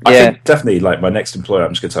I think definitely, like my next employer,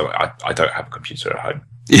 I'm just going to tell them I don't have a computer at home.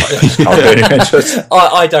 Like, I just can't do anything.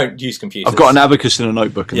 I don't use computers. I've got an abacus and a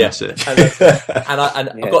notebook, and that's it. and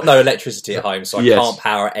I've got no electricity at home, so I can't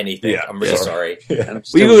power anything. I'm really sorry. Well,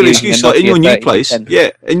 you've got an excuse like in your new place. In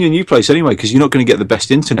your new place anyway, because you're not going to get the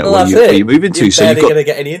best internet where you move into. You're so barely going to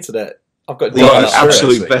get any internet. I've got the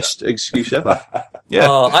absolute best excuse ever.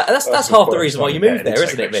 Yeah, that's half the reason why you moved there,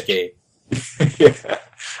 isn't it, Mickey? Yeah,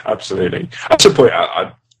 absolutely. I should point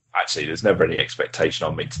out, actually, there's never any expectation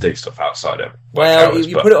on me to do stuff outside of. Well,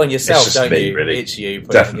 you put it on yourself, don't me, you? Really. It's you.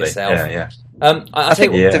 Put Definitely. it on yourself. Yeah. I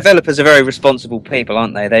think developers are very responsible people,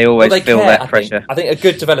 aren't they? They always feel that pressure. I think a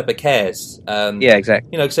good developer cares.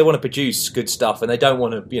 Exactly. Because they want to produce good stuff, and they don't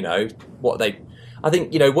want to, I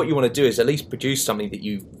think what you want to do is at least produce something that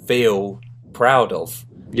you feel proud of.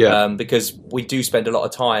 Yeah. Because we do spend a lot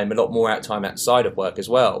of time, a lot more time outside of work as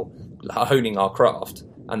well, honing our craft,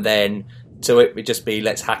 and then to it would just be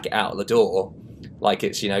let's hack it out of the door, like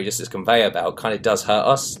it's just this conveyor belt. Kind of does hurt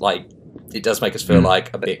us. Like it does make us feel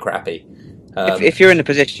like a bit crappy. If you're in a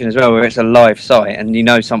position as well where it's a live site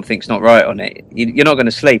and something's not right on it, you're not going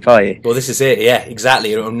to sleep, are you? Well, this is it. Yeah,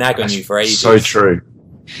 exactly. It'll nag on you for ages. So true.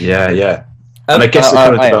 Yeah. And I guess the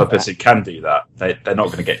kind of developers who can do that, they're not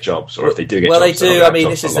going to get jobs, or if they do get jobs, they do. I mean,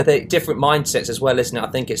 this is the thing. Different mindsets as well, isn't it? I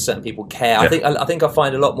think it's certain people care. Yeah. I think I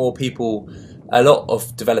find a lot more people. A lot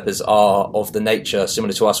of developers are of the nature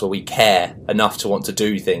similar to us, where we care enough to want to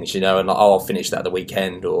do things, and like, I'll finish that at the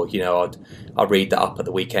weekend, or I'll read that up at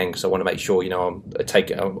the weekend because I want to make sure I'm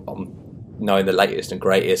knowing the latest and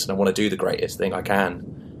greatest, and I want to do the greatest thing I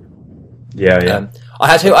can. Yeah.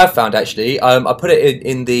 I've found actually. I put it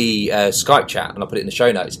in the Skype chat, and I put it in the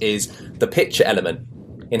show notes. Is the picture element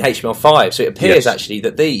in HTML5? So it appears actually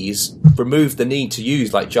that these remove the need to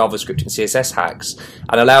use like JavaScript and CSS hacks,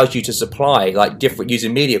 and allows you to supply like different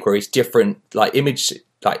using media queries, different like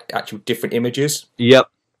different images. Yep.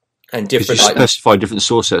 And different, you specify different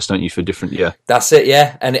source sets, don't you, for different? Yeah, that's it.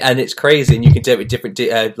 Yeah, and it's crazy, and you can do it with different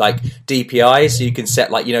like DPIs. So you can set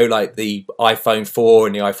like the iPhone 4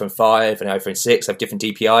 and the iPhone 5 and the iPhone 6 have different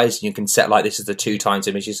DPIs. You can set like this is the 2 times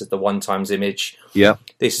image, this is the 1 times image. Yeah,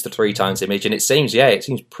 this is the 3 times image, and it seems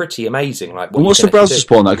pretty amazing. Like, what's the browser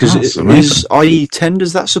support on that? Because is IE 10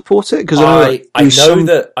 does that support it? Because I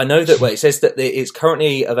know that. Well, it says that it's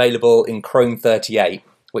currently available in Chrome 38.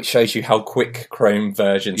 Which shows you how quick Chrome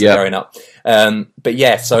versions are going up. But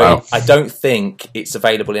I don't think it's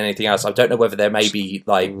available in anything else. I don't know whether there may be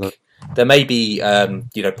like there may be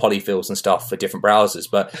polyfills and stuff for different browsers,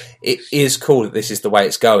 but it is cool that this is the way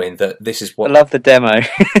it's going. That this is what I love the demo.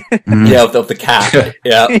 of the cat.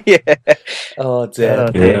 Yeah. Yeah. Oh dear.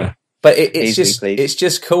 Yeah. But it's Easily, just please. it's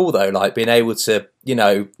just cool though, like being able to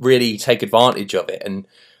really take advantage of it. And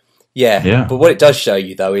Yeah. But what it does show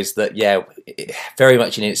you though is that very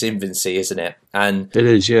much in its infancy, isn't it? And It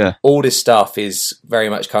is, yeah. all this stuff is very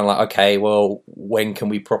much kind of like, okay, well, when can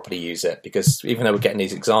we properly use it? Because even though we're getting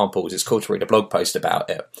these examples, it's cool to read a blog post about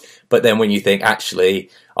it. But then when you think, actually,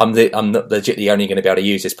 I'm not legitimately only going to be able to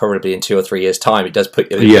use this probably in 2 or 3 years' time, it does put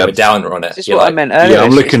a downer on it. This is what I meant earlier. Yeah,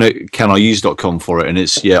 I'm looking at caniuse.com for it, and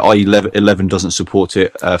it's IE11 doesn't support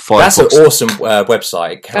it. Firefox. That's an awesome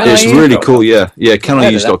website. It's really cool, yeah.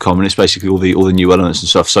 Caniuse.com, and it's basically all the new elements and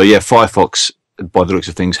stuff. So yeah, Firefox, by the looks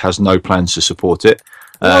of things, has no plans to support it.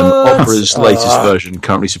 Opera's latest version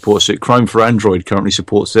currently supports it. Chrome for Android currently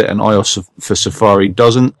supports it, and iOS for Safari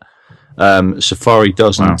doesn't. Safari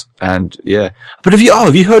doesn't, Wow. and yeah. But have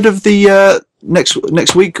you heard of the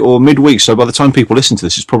next week or midweek? So by the time people listen to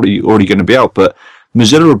this, it's probably already going to be out. But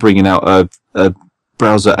Mozilla are bringing out a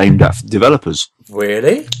browser aimed at developers.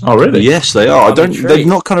 Really? Oh, really? Yes, they are. I'm intrigued. They've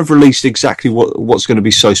not kind of released exactly what's going to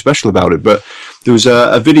be so special about it, but there was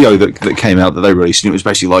a video that came out that they released, and it was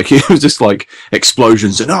basically like it was just like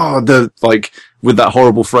explosions and with that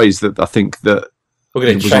horrible phrase that I think that We're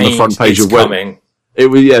going it to was on change. the front page It's of web. coming. It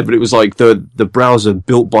was but it was like the browser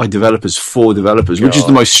built by developers for developers, which is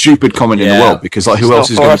the most stupid comment in the world because like who else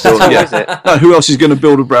is going to build? Is it? No, who else is going to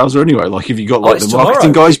build a browser anyway? Like if you got like it's the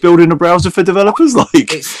marketing tomorrow. guys building a browser for developers, like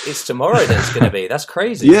It's tomorrow that it's going to be. That's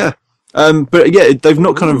crazy. yeah. But yeah, they've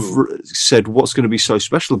not kind of said what's going to be so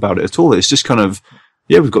special about it at all. It's just kind of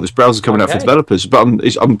we've got this browser coming out for Okay. developers, but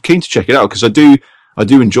I'm keen to check it out because I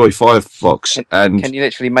do enjoy Firefox and Can you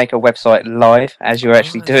literally make a website live as you're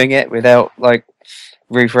actually doing it without like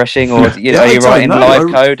refreshing, or are you I don't writing know.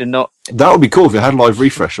 live code and not? that would be cool if it had live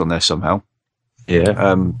refresh on there somehow.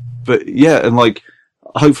 Yeah. But yeah, and like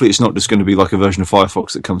hopefully it's not just going to be like a version of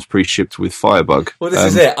Firefox that comes pre-shipped with Firebug. Well, this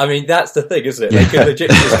is it. I mean, that's the thing, isn't it? They could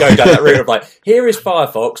legit just go down that route of like, here is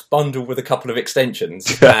Firefox bundled with a couple of extensions.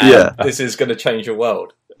 And Yeah. this is going to change your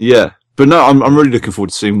world. Yeah. But no, I'm really looking forward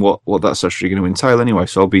to seeing what that's actually going to entail anyway,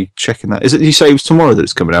 so I'll be checking that. Is it, you say it was tomorrow that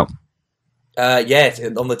it's coming out? On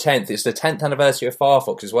the 10th. It's the 10th anniversary of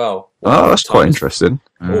Firefox as well. Oh, that's quite interesting.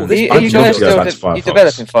 Oh, Are this you guys love to go still back to Firefox. you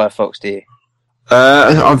developing Firefox? Do you?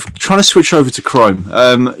 I'm trying to switch over to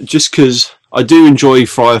Chrome, just because I do enjoy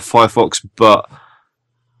Firefox, but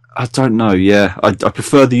I don't know. Yeah, I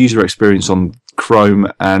prefer the user experience on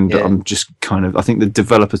Chrome, and I'm just I think the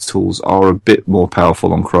developer tools are a bit more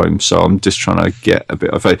powerful on Chrome, so I'm just trying to get a bit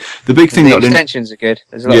of a. The big thing The that I didn't. extensions are good.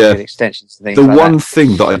 There's a lot of good extensions to things. The like one that.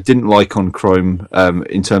 thing that I didn't like on Chrome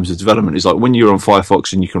in terms of development is like when you're on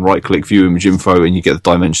Firefox and you can right-click View Image Info and you get the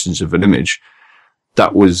dimensions of an image.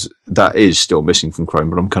 That is still missing from Chrome,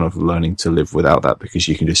 but I'm kind of learning to live without that because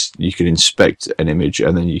you can inspect an image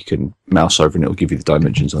and then you can mouse over and it'll give you the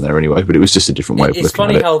dimensions on there anyway. But it was just a different way of looking It's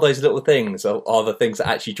funny at it. how those little things are the things that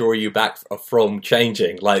actually draw you back from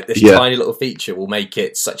changing. Like this tiny little feature will make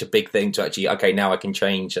it such a big thing to actually, okay, now I can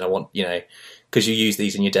change and I want, because you use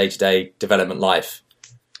these in your day-to-day development life.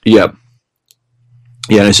 Yeah.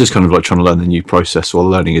 Yeah, and it's just kind of like trying to learn the new process or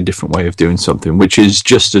learning a different way of doing something, which is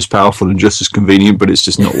just as powerful and just as convenient, but it's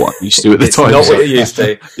just not what I used to at the It's time. not so- what you used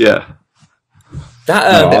to. Yeah.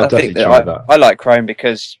 That No, I'll I think definitely try that. I like Chrome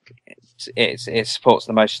because it supports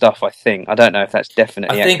the most stuff. I think I don't know if that's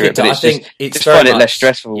definitely I think accurate, it- but I it's think just, it's just very find it much- less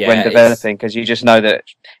stressful yeah, when it's- developing because you just know that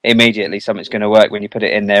immediately something's going to work when you put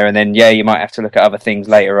it in there, and then you might have to look at other things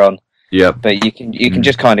later on, Yeah. but you can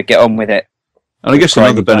just kind of get on with it. And I guess Chrome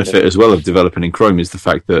another kind of- benefit as well of developing in Chrome is the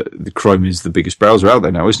fact that the Chrome is the biggest browser out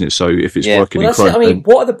there now, isn't it? So if it's working Well, in that's it. Chrome, I mean, then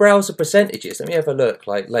what are the browser percentages? Let me have a look,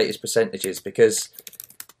 like latest percentages, because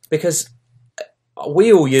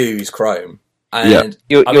we all use Chrome, and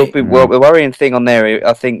The worrying thing on there,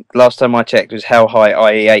 I think last time I checked, was how high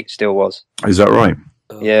IE8 still was. is that right?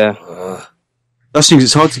 Yeah. That seems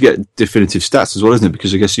it's hard to get definitive stats as well, isn't it?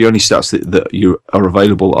 Because I guess the only stats that you are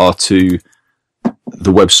available are to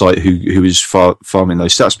the website who is farming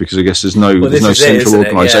those stats, because I guess there's no central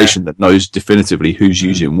organisation that knows definitively who's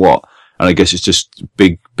using what, and I guess it's just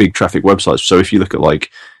big traffic websites. So if you look at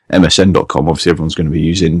like MSN.com, obviously everyone's going to be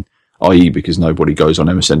using IE because nobody goes on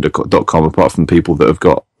MSN.com apart from people that have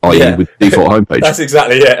got IE with default homepage. That's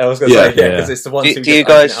exactly it. I was going to say because it's the ones who Do you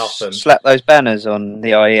guys slap those banners on the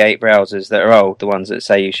IE8 browsers that are old, the ones that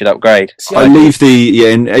say you should upgrade? I leave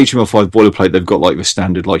in HTML5 boilerplate. They've got like the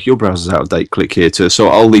standard, like your browser's out of date. Click here to. So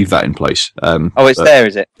I'll leave that in place. It's there,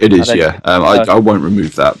 is it? It is, yeah. I won't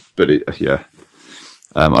remove that, but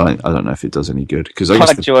I don't know if it does any good because I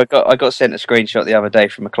got sent a screenshot the other day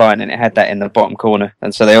from a client, and it had that in the bottom corner,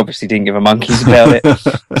 and so they obviously didn't give a monkeys about it.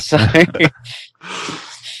 So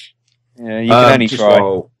yeah, you can only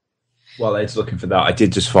try. While Ed's looking for that, I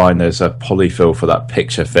did just find there's a polyfill for that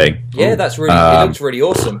picture thing. Yeah, that's really. It looks really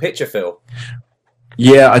awesome. Picture fill.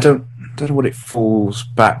 Yeah, I don't know what it falls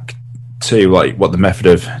back to, like what the method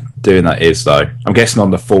of doing that is, though. I'm guessing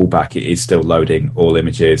on the fallback it is still loading all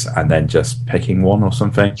images and then just picking one or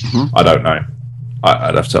something. Mm-hmm. I don't know.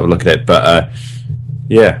 I'd have to have a look at it, but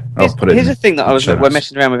yeah, I'll put it. Here's the thing that we're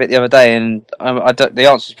messing around with it the other day, and the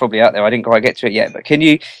answer's probably out there. I didn't quite get to it yet, but can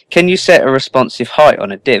you set a responsive height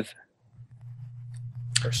on a div?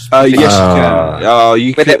 Yes,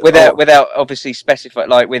 you can. Without obviously specify,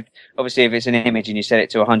 like with obviously if it's an image and you set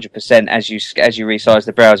it to 100%, as you resize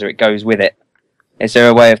the browser, it goes with it. Is there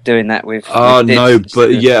a way of doing that with? No,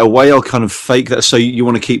 but yeah, a way I'll kind of fake that. So you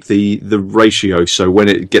want to keep the ratio. So when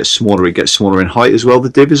it gets smaller in height as well. The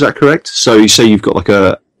div, is that correct? So you say you've got like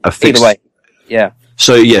a fixed. Either way, yeah.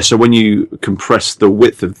 So so when you compress the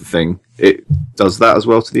width of the thing, it does that as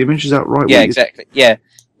well to the image. Is that right? Yeah, exactly. Yeah,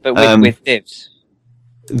 but with divs.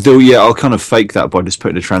 Though, yeah, I'll kind of fake that by just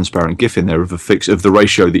putting a transparent GIF in there of the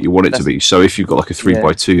ratio that you want it to be. So if you've got like a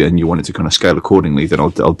 3x2 and you want it to kind of scale accordingly, then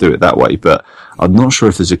I'll do it that way. But I'm not sure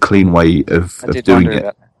if there's a clean way of doing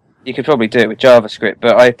it. You could probably do it with JavaScript,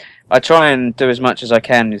 but I try and do as much as I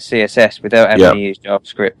can with CSS without having to use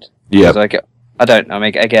JavaScript. Yeah. I don't know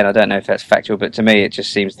if that's factual, but to me it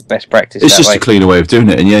just seems the best practice. It's just a cleaner way of doing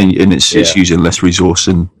it, and it's using less resource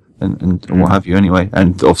and what have you anyway.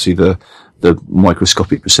 And obviously the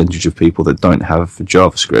microscopic percentage of people that don't have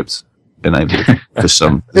JavaScript enabled for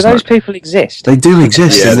some. Do those people exist? They do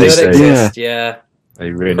exist. Yeah, they do exist. Yeah. They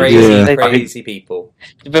really crazy people.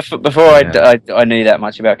 Before I knew that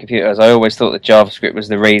much about computers, I always thought that JavaScript was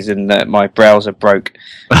the reason that my browser broke.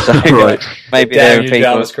 So maybe there are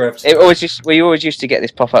people. We always used to get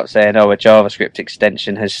this pop up saying, "Oh, a JavaScript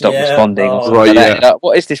extension has stopped responding."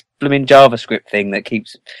 What is this blooming JavaScript thing that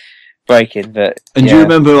keeps breaking? But do you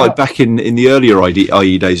remember, like back in the earlier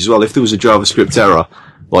IE days as well, if there was a JavaScript error,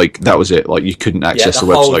 like that was it. Like you couldn't access the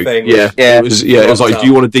website. It was like, do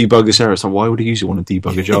you want to debug this error? So why would a user want to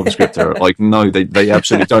debug a JavaScript error? Like, no, they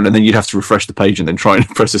absolutely don't. And then you'd have to refresh the page and then try and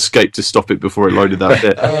press escape to stop it before it loaded that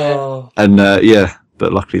bit. And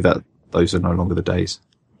but luckily those are no longer the days.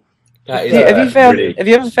 Have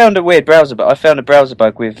you ever found a weird browser bug? I found a browser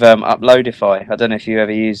bug with Uploadify. I don't know if you've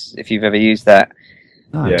ever used that.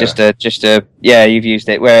 No. Yeah. You've used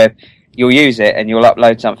it where you'll use it and you'll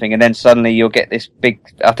upload something and then suddenly you'll get this big,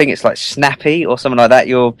 I think it's like Snappy or something like that.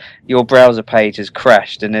 Your browser page has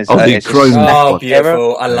crashed and there's Chrome. Oh,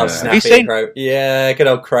 beautiful! I love Snappy. Have you seen? Chrome. Yeah, good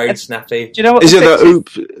old Chrome Snappy. Do you know what? Is it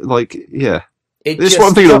the like? Yeah, this is what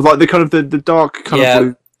I'm thinking of, like the kind of the dark kind of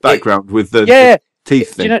blue background with the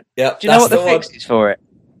teeth thing. Do you know what the fix is for it?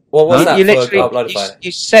 What was that? You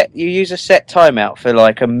literally you use a set timeout for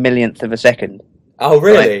like a millionth of a second. Oh,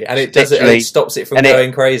 really? And it does it. It stops it from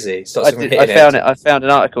going crazy. I found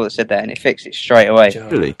an article that said that, and it fixed it straight away.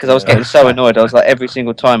 Really? Because I was getting so annoyed. I was like, every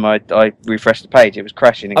single time I refreshed the page, it was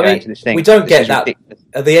crashing and going to this thing. We don't get that. Ridiculous.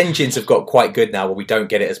 The engines have got quite good now, where we don't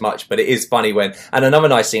get it as much. But it is funny when. And another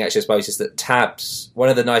nice thing, actually, I suppose, is that tabs. One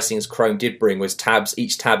of the nice things Chrome did bring was tabs.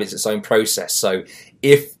 Each tab is its own process. So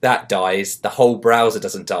if that dies, the whole browser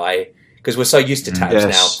doesn't die. Because we're so used to tabs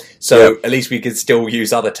now. So at least we can still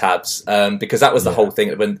use other tabs. Because that was the whole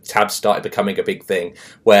thing when tabs started becoming a big thing,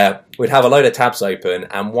 where we'd have a load of tabs open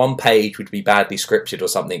and one page would be badly scripted or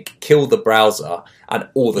something, kill the browser, and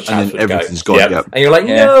all the tabs would go. And you're like,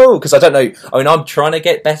 no, because I don't know. I mean, I'm trying to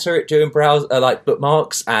get better at doing like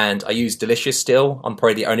bookmarks, and I use Delicious still. I'm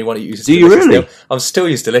probably the only one who uses Delicious. Do you really? Still. I'm still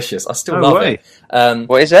use Delicious. I still love it.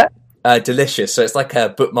 What is that? Delicious. So it's like a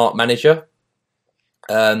bookmark manager.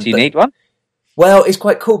 Do you need one? Well, it's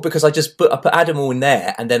quite cool because I add them all in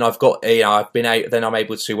there, and then I've got I've been out. Then I'm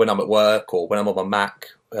able to, when I'm at work or when I'm on my Mac,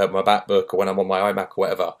 my MacBook, or when I'm on my iMac or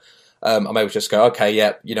whatever, I'm able to just go,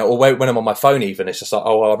 okay, or when I'm on my phone even, it's just like,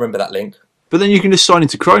 oh, well, I remember that link. But then you can just sign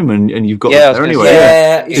into Chrome and you've got that there anyway.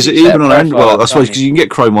 Yeah, because even on Android, I suppose because you can get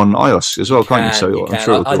Chrome on iOS as well, can't you? So I'm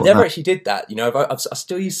sure I never actually did that. I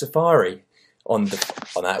still use Safari on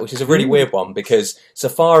that, which is a really weird one because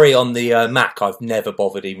Safari on the Mac I've never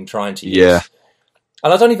bothered even trying to use. Yeah.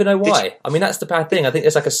 And I don't even know why. I mean, that's the bad thing. I think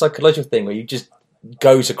there's like a psychological thing where you just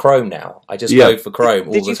go to Chrome now. I just go for Chrome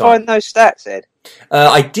all the time. Did you find those stats, Ed?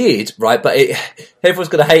 I did, right, but everyone's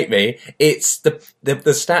going to hate me. It's the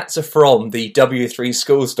stats are from the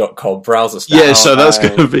w3schools.com browser stats. Yeah, so that's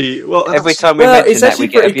going to be every time we mention it's that, actually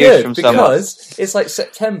we get pretty abuse good from someone. because it's like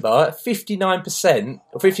September, 59%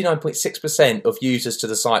 or 59.6% of users to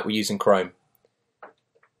the site were using Chrome.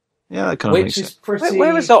 Yeah, that kind of Which makes is sense. pretty.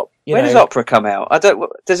 Where does Opera come out?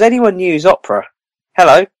 Does anyone use Opera?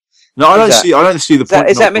 Hello. No, I don't see the point.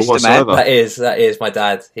 Is that in Opera Mr. Man? whatsoever. That is my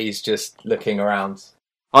dad. He's just looking around.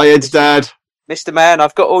 Hi, Ed's dad. Mr. Man,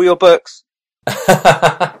 I've got all your books. He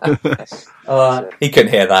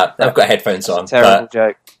couldn't hear that. I've got headphones on. Terrible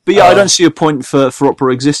joke. But yeah, I don't see a point for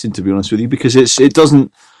Opera existing, to be honest with you, because it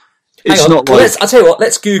doesn't. It's not like. I'll tell you what.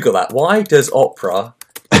 Let's Google that. Why does Opera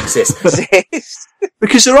exist?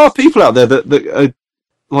 Because there are people out there that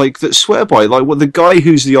swear by it. Like, the guy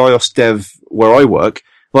who's the iOS dev where I work,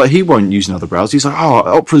 like, he won't use another browser. He's like,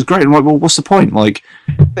 "Oh, Opera's great." I'm like, "Well, what's the point?" Like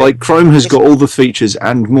Chrome has got all the features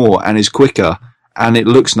and more, and is quicker, and it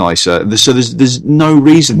looks nicer. So there's no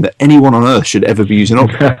reason that anyone on earth should ever be using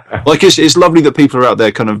Opera. Like, it's lovely that people are out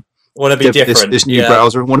there kind of want to be different. This new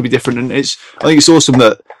browser and want to be different, and I think it's awesome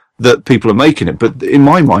that people are making it. But in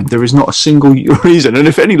my mind, there is not a single reason. And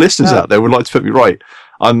if any listeners out there would like to put me right,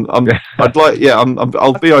 I'll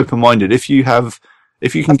be open minded. If you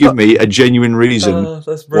can give me a genuine reason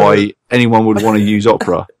why anyone would want to use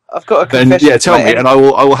Opera, I've got a then confession. tell me, and I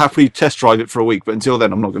will happily test drive it for a week. But until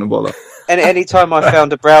then, I'm not going to bother. And any time I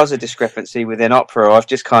found a browser discrepancy within Opera, I've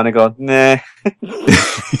just kind of gone, nah.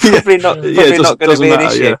 Probably not going to be an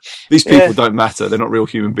issue. Yeah. These people don't matter. They're not real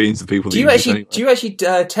human beings. The people. Do you actually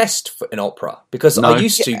test in Opera? Because No. I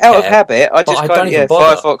used to Out of habit, I just don't even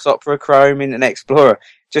bother. Firefox, Opera, Chrome, Internet Explorer,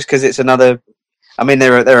 just because it's another. I mean,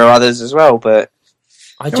 there are others as well, but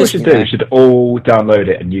I What we just should do, we should all download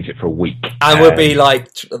it and use it for a week. and would be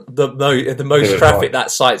like the most traffic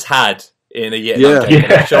that site's had in a year. Yeah.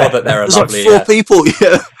 I'm sure that there are There's lovely. like 4 people.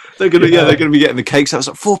 Yeah, they're gonna be getting the cakes. That's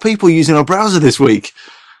like 4 people using our browser this week,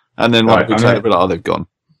 and then Right, we'll be like, "Oh, they've gone."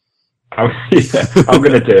 I'm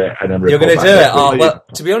going to do it, and then You're going to do it. Oh, well,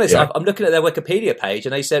 to be honest, Yeah. I'm looking at their Wikipedia page,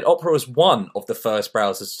 and they said Opera was one of the first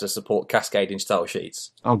browsers to support cascading style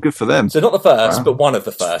sheets. Oh, good for them. So not the first, Wow. but one of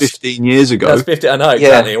the first. 15 years ago. That's 50. I know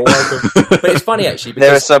exactly. But it's funny actually there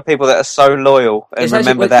are because some people that are so loyal and It's actually-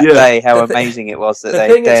 remember that Yeah. day how The amazing it was that the they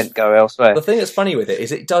thing is- daren't go elsewhere. the thing that's funny with it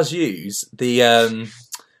is it does use the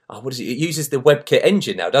what is it? It uses the WebKit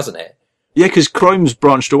engine now, doesn't it? Yeah, because Chrome's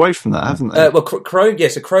branched away from that, haven't they? Well, Chrome, yeah.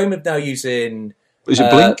 So Chrome are now using. Is it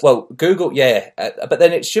Blink? Well, Google, yeah, but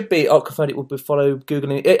then it should be. I'll confirm it will be follow Google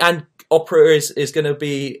and Opera is going to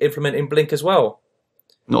be implementing Blink as well.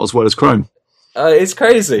 Not as well as Chrome. It's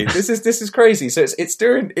crazy. This is crazy. So it's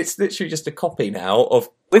literally just a copy now of.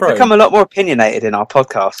 We've Chrome. become a lot more opinionated in our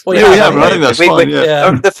podcast. Well, Yeah, we have, haven't and I think that's We- fine. we-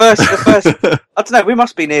 Yeah. The first. I don't know. We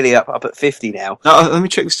must be nearly up at 50 now. Now, let me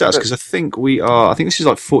check the stats because I think this is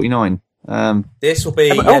like 49. This will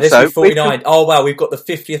be But this also, will be 49. Oh wow, we've got the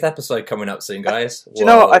 50th episode coming up soon, guys. Do you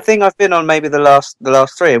know what? I think I've been on maybe the last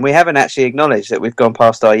 3, and we haven't actually acknowledged that we've gone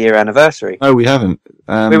past our year anniversary. No, we haven't.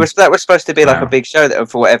 That was supposed to be like Wow. a big show that,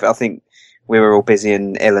 for whatever. I think we were all busy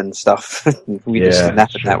and ill and stuff. We just Yeah, didn't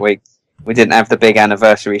happen sure. that week. We didn't have the big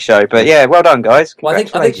anniversary show, but yeah, well done, guys. Well, I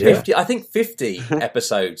think Congratulations. 50. I think 50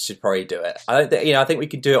 episodes should probably do it. I don't think I think we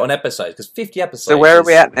could do it on episodes because 50 episodes. So where are is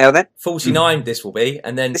we at now then? 49. This will be,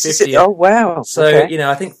 and then This 50. is it. Oh wow! So Okay.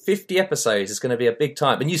 I think 50 episodes is going to be a big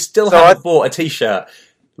time, and you still So haven't bought a T-shirt,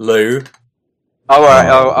 Lou. All right,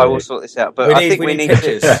 Oh, I will really? sort this out. But I think we need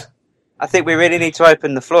pictures. to. I think we really need to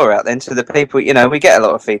open the floor out then to the people. We get a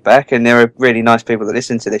lot of feedback, and there are really nice people that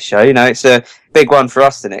listen to this show. It's a big one for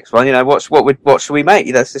us. The next one, what should we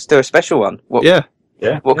make? Let's just do a special one. What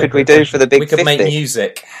could we do for the big We could 50? make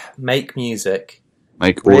music. Make music.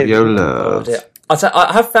 Make Really? audio love. Yeah.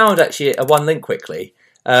 I have found actually one link quickly.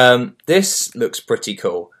 This looks pretty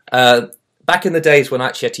cool. Back in the days when I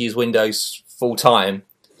actually had to use Windows full time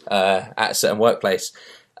at a certain workplace,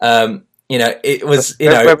 it was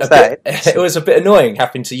Where was that? it was a bit annoying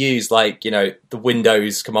having to use the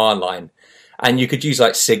Windows command line, and you could use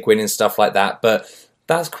like Cygwin and stuff like that, but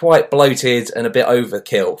that's quite bloated and a bit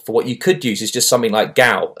overkill. For what you could use is just something like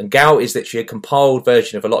GAL, and GAL is literally a compiled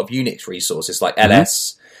version of a lot of Unix resources like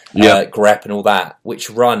ls. grep and all that, which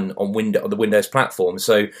run on the Windows platform.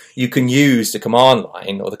 So you can use the command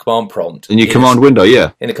line or the command prompt In your command window,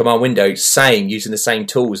 yeah. in a command window, using the same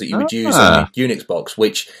tools that you would use on the Unix box,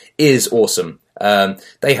 which is awesome.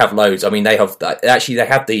 They have loads. I mean, they have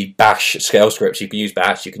the Bash shell scripts. You can use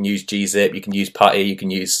Bash, you can use gzip, you can use putty, you can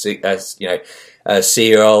use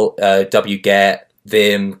serial, wget,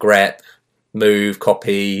 vim, grep, move,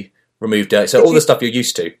 copy, remove dirt. So all the stuff you're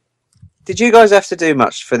used to. Did you guys have to do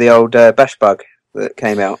much for the old bash bug that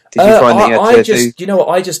came out? Did you find that you had to do? You know what?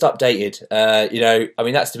 I just updated. I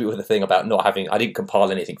mean, that's the bit with the thing about not having. I didn't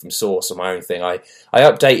compile anything from source or my own thing. I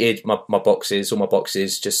updated my boxes, all my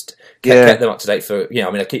boxes, just kept them up to date for. I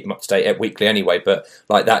mean, I keep them up to date weekly anyway. But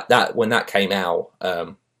like that when that came out.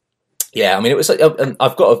 Yeah, I mean, it was.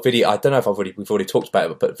 I've got a video. I don't know if we've already talked about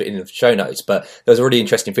it, but put it in the show notes. But there was a really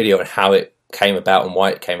interesting video on how it came about and why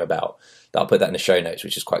it came about. I'll put that in the show notes,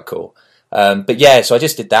 which is quite cool. But yeah, so I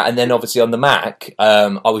just did that, and then obviously on the Mac,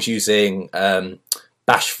 I was using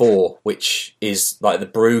Bash 4, which is like the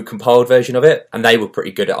Brew compiled version of it, and they were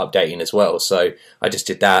pretty good at updating as well. So I just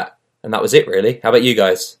did that, and that was it really. How about you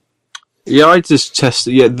guys? Yeah, I just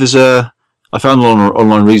tested. Yeah, I found an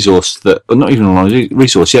online resource that, not even an online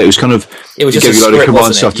resource. Yeah, it was kind of. It was just gave you a load of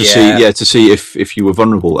command stuff to see if you were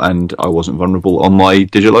vulnerable, and I wasn't vulnerable on my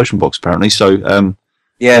DigitalOcean box apparently. So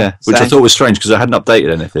which I thought was strange because I hadn't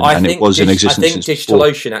updated anything, and it was in existence. I think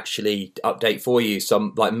DigitalOcean actually update for you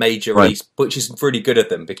some like major release, which is really good of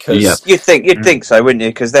them because you'd think so, wouldn't you?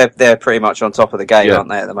 Because they're pretty much on top of the game, aren't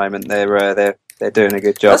they? At the moment, they're doing a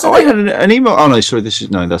good job. I had an email. Oh no, sorry,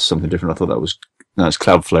 that's something different. I thought that was. No, it's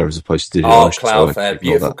Cloudflare as opposed to DigitalOcean. Oh, Cloudflare,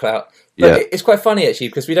 beautiful cloud. But it's quite funny actually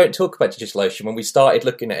because we don't talk about DigitalOcean when we started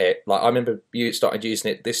looking at it. Like I remember you started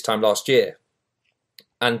using it this time last year,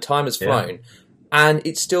 and time has flown, and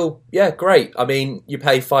it's still great. I mean, you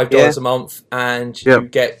pay $5 a month and you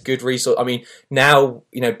get good resource. I mean, now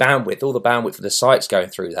bandwidth, all the bandwidth for the site's going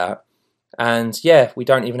through that, and we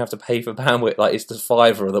don't even have to pay for bandwidth. Like it's the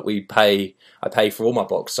 $5 that we pay. I pay for all my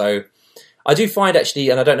box, so. I do find actually,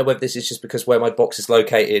 and I don't know whether this is just because where my box is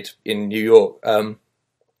located in New York,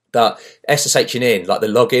 that SSHing in, like the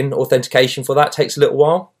login authentication for that takes a little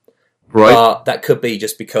while. Right. But that could be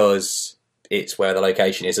just because it's where the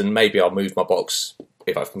location is, and maybe I'll move my box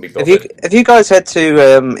if I can be bothered. Have you guys had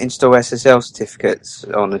to install SSL certificates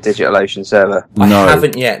on a DigitalOcean server? No. I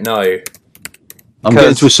haven't yet, no. I'm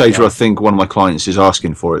getting to a stage where I think one of my clients is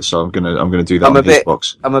asking for it, so I'm gonna do that on his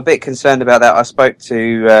box. I'm a bit concerned about that. I spoke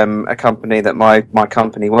to a company that my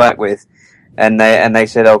company work with, and they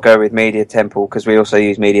said I'll go with Media Temple because we also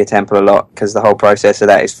use Media Temple a lot because the whole process of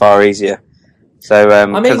that is far easier. So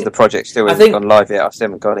because the project still hasn't gone live yet, I still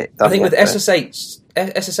haven't got it done. I think yet, with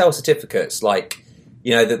SSL certificates, like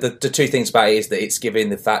the two things about it is that it's giving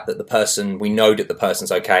the fact that we know that the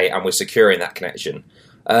person's okay, and we're securing that connection.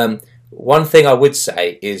 One thing I would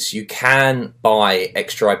say is you can buy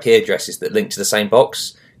extra IP addresses that link to the same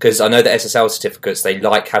box, because I know that SSL certificates, they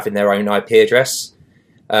like having their own IP address.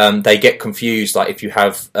 They get confused, like if you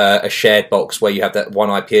have a shared box where you have that one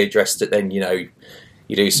IP address that then you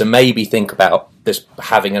do. So maybe think about just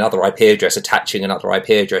having another IP address, attaching another IP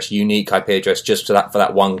address, unique IP address, just for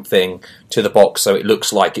that one thing to the box, so it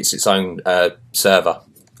looks like it's its own server.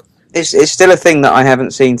 It's still a thing that I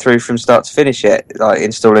haven't seen through from start to finish yet, like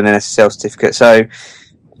installing an SSL certificate. So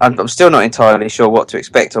I'm still not entirely sure what to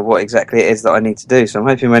expect or what exactly it is that I need to do. So I'm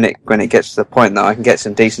hoping when it gets to the point that I can get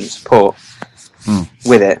some decent support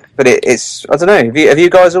with it. But it's I don't know. Have you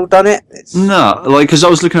guys all done it? No, because I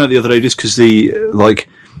was looking at it the other day, just because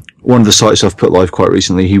one of the sites I've put live quite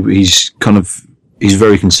recently, he's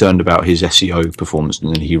very concerned about his SEO performance,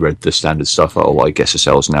 and then he read the standard stuff.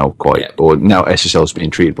 SSL is now now SSL is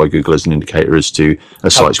being treated by Google as an indicator as to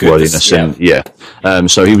a site's worthiness,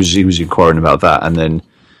 so he was inquiring about that, and then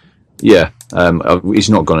he's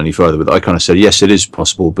not gone any further with it. I kind of said yes, it is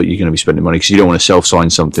possible, but you're going to be spending money because you don't want to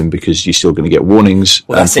self-sign something because you're still going to get warnings.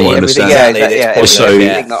 Well, that's everything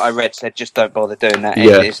that I read said just don't bother doing that.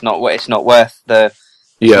 It's not worth the.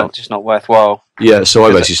 It's just not worthwhile. Yeah, so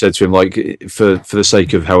I basically said to him, for the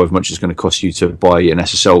sake of however much it's going to cost you to buy an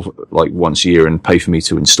SSL once a year and pay for me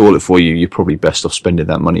to install it for you, you're probably best off spending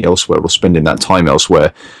that money elsewhere or spending that time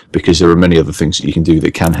elsewhere, because there are many other things that you can do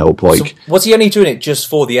that can help. So was he only doing it just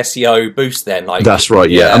for the SEO boost then? That's right.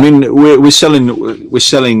 Yeah, I mean we're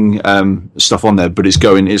selling stuff on there, but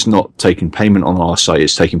it's not taking payment on our site.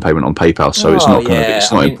 It's taking payment on PayPal, so it's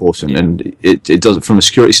not important, and it doesn't, from a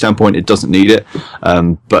security standpoint, it doesn't need it,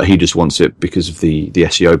 but he just wants it because of the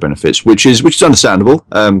SEO benefits, which is understandable.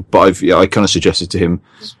 But I kind of suggested to him,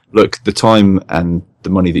 look, the time and the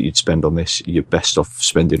money that you'd spend on this, you're best off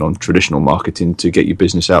spending on traditional marketing to get your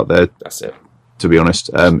business out there. That's it. To be honest,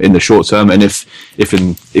 in the short term, and if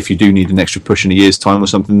you do need an extra push in a year's time or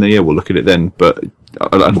something, then we'll look at it then. But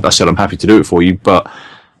I said I'm happy to do it for you, but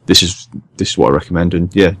this is what I recommend,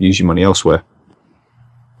 and use your money elsewhere.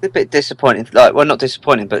 It's a bit disappointing. Not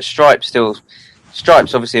disappointing, but Stripe's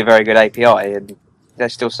obviously a very good API, and they're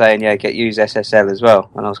still saying, use SSL as well.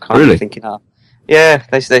 And I was kind of thinking,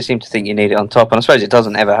 they seem to think you need it on top, and I suppose it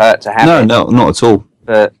doesn't ever hurt to have it. No, not at all.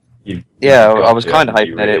 But I was kind of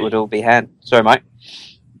hoping that it would all be hand. Sorry, Mike.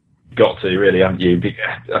 Got to really, haven't you?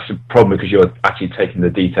 That's a problem because you're actually taking the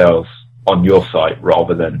details on your site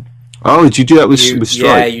rather than. Oh, did you do that with Stripe?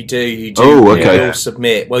 Yeah, you do. You do. Oh, okay. You will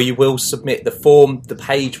submit. Well, you will submit the form. The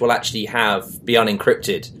page will actually be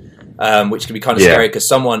unencrypted, which can be kind of scary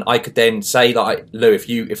because I could then say like, Lou,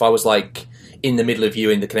 if I was like in the middle of you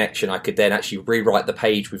in the connection, I could then actually rewrite the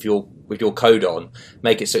page with your code on,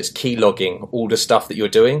 make it so it's key logging all the stuff that you're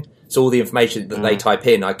doing. So all the information that they type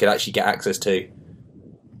in, I could actually get access to.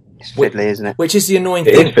 It's fiddly, isn't it? Which is the annoying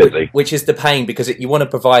thing, which is the pain, because you want to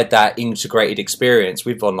provide that integrated experience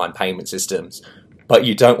with online payment systems, but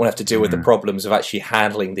you don't want to have to deal with the problems of actually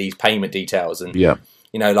handling these payment details. And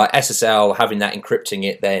like SSL, having that encrypting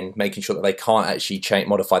it, then making sure that they can't actually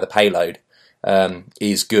modify the payload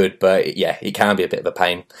is good, but it can be a bit of a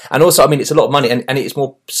pain. And also, I mean, it's a lot of money, and it's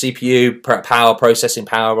more CPU power, processing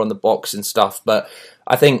power on the box and stuff. But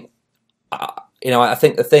I think, I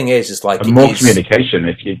think the thing is like and more communication.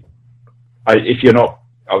 If you're not,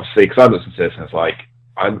 obviously, because I listen to this and it's like,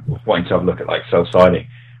 I'm wanting to have a look at like self-signing,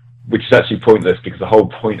 which is actually pointless because the whole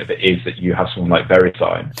point of it is that you have someone like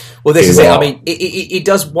VeriSign. Well, this is it. I mean, it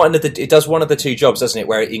does one of the two jobs, doesn't it?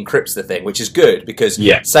 Where it encrypts the thing, which is good because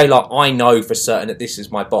say like I know for certain that this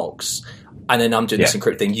is my box, and then I'm doing this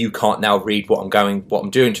encrypt thing. You can't now read what I'm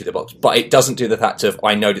doing to the box, but it doesn't do the fact of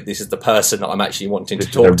I know that this is the person that I'm actually wanting to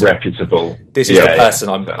talk to. Reputable. This is the person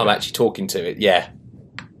I'm actually talking to.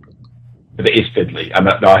 But it is fiddly, and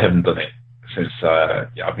I haven't done it since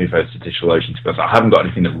I've moved over to DigitalOcean. Because I haven't got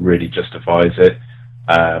anything that really justifies it.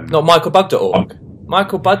 Not michaelbud.org.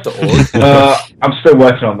 Michaelbud.org. I'm still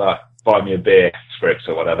working on that buy me a beer script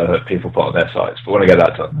or whatever that people put on their sites. But when I get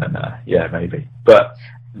that done, then maybe. But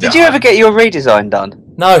did you ever get your redesign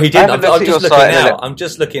done? No, he didn't. I'm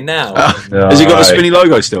just looking now. Has he got the spinny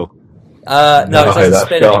logo still? No, it doesn't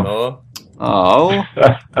spin anymore. Oh.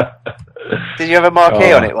 Did you have a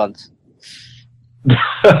marquee on it once?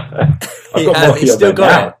 He's still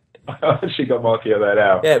got it. I've actually got Marky on there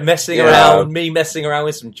now. Yeah, messing around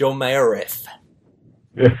with some John Mayer riff.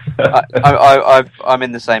 I'm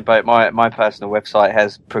in the same boat. My personal website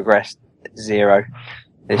has progressed 0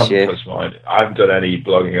 this year. I haven't done any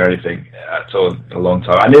blogging or anything at all in a long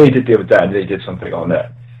time. I nearly did the other day. I nearly did something on it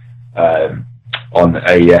on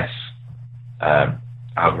AES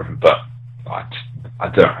algorithm, but I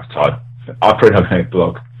don't have time. I'm probably not going to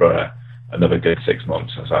blog for another good 6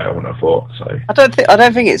 months, as I wouldn't have thought. So I don't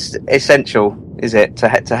think it's essential, is it, to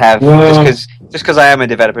have just because I am a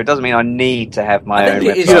developer, it doesn't mean I need to have my own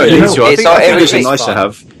website. I think it's nice to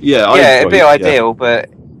have. It'd be ideal, but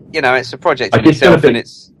it's a project in itself, and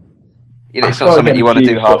it's it's not something you want to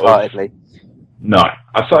do half-heartedly. No,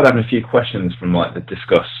 I started having a few questions from like the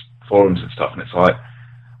Discuss forums and stuff, and it's like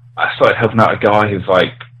I started helping out a guy who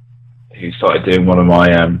started doing one of my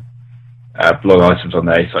blog items on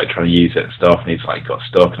there. He started trying to use it and stuff, and he's like got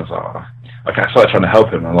stuck, and I was like, okay, I started trying to help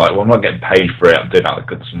him. I'm like, well, I'm not getting paid for it. I'm doing it out of the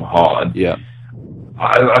goodness of my heart. And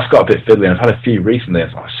I just got a bit fiddly, and I've had a few recently. I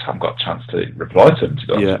just haven't got a chance to reply to them. To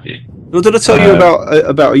be honest with you. Well, did I tell you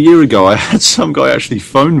about a year ago? I had some guy actually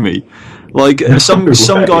phone me. Like some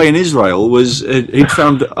guy in Israel was he'd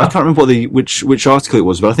found, I can't remember which article it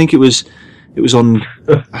was, but I think it was on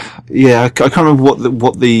I can't remember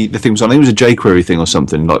what the thing was on. I think it was a jQuery thing or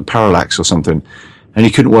something, like Parallax or something, and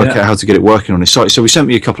he couldn't work out how to get it working on his site. So he sent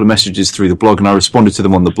me a couple of messages through the blog, and I responded to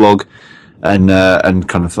them on the blog, and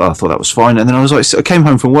kind of I thought that was fine. And then I was like, I came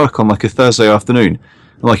home from work on like a Thursday afternoon,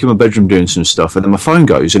 I'm like in my bedroom doing some stuff, and then my phone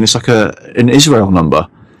goes, and it's like an Israel number.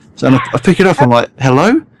 So I pick it up, I'm like,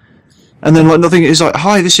 hello? And then like nothing. It's like,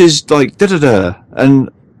 hi, this is like da da da, and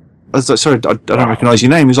I was like, sorry, I don't recognise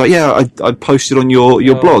your name. He's like, yeah, I posted on your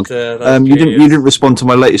blog. You didn't respond to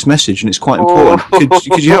my latest message, and it's quite important.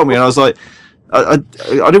 Could you help me? And I was like, I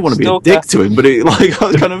didn't want to be a dick to him, but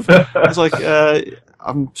I was like,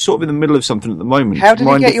 I'm sort of in the middle of something at the moment. How did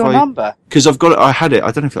he get your number? Because I had it.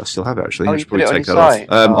 I don't know if I still have it actually. Oh, I you should put probably it take on that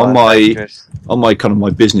your off. site? On my kind of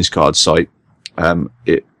my business card site,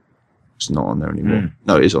 it's not on there anymore.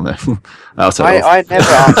 No, it is on there. I'll tell you. I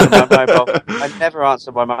never answer my mobile. I never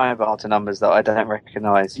answer my mobile to numbers that I don't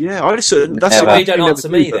recognise. Yeah, that's why you don't answer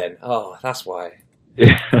me then. Oh, that's why.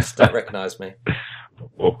 You just don't recognise me.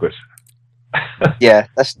 Awkward. Yeah,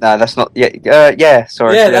 that's not. Yeah,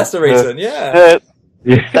 sorry. Yeah, that's the reason.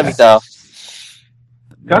 Let me daft.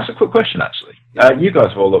 Can I ask a quick question? Actually, you guys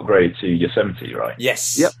have all upgraded to Yosemite, right?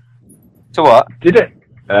 Yes. Yep. To what? Did it?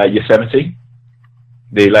 Yosemite.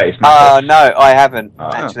 The latest. No, I haven't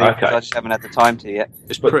actually. Okay. I just haven't had the time to yet.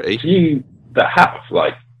 It's pretty. For you that have,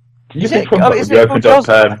 like, do you Is think it- from is the it called opened up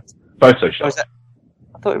Yosemite? Photoshop?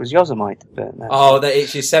 thought it was Yosemite, but no. Oh,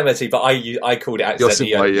 it's Yosemite, but I called it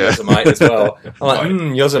accidentally Yosemite, Yosemite as well. I'm like,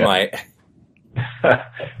 Yosemite.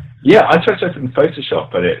 Yeah, I tried to open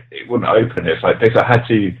Photoshop, but it wouldn't open. It's like because I had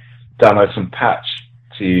to download some patch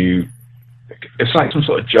to. It's like some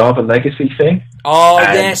sort of Java legacy thing. Oh,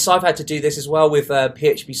 yes, I've had to do this as well with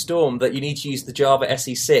PHP Storm, that you need to use the Java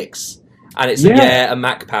SE6, and it's a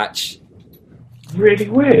Mac patch. Really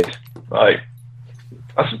weird. Like,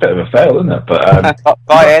 that's a bit of a fail, isn't it? But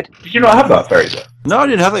bye, Ed. Did you not have that, Fraser? No, I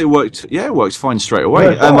didn't have that. It worked. Yeah, it worked fine straight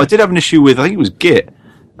away. Yeah, I did have an issue with, I think it was Git.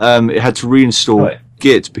 It had to reinstall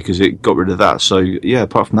Git because it got rid of that. So yeah,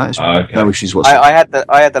 apart from that, it's no issues whatsoever.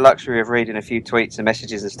 I had the luxury of reading a few tweets and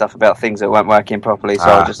messages and stuff about things that weren't working properly. So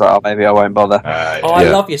I was just like, maybe I won't bother. I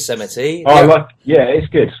love Yosemite. It's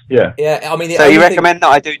good. Yeah. Yeah, I mean. So you recommend that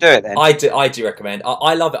I do it then? I do recommend.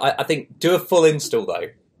 I love it. I think do a full install though.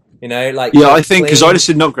 You know, like I think because I just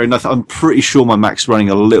did an upgrade. And I'm pretty sure my Mac's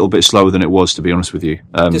running a little bit slower than it was, to be honest with you.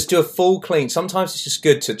 Just do a full clean. Sometimes it's just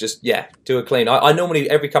good to just do a clean. I normally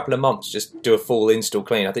every couple of months just do a full install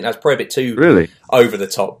clean. I think that's probably a bit too over the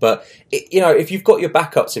top. But if you've got your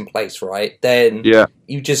backups in place, right, then you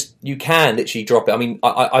can literally drop it. I mean,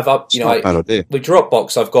 I've up. Not a bad idea. With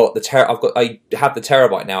Dropbox, I have the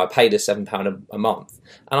terabyte now. I paid £7 a month,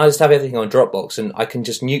 and I just have everything on Dropbox, and I can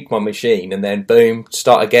just nuke my machine, and then boom,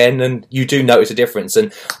 start again. And you do notice a difference.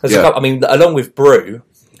 And there's a couple, I mean, along with Brew,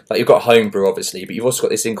 like you've got Homebrew obviously, but you've also got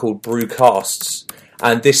this thing called Brewcasts,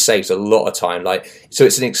 and this saves a lot of time. So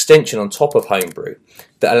it's an extension on top of Homebrew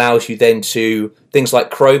that allows you then to things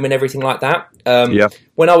like Chrome and everything like that.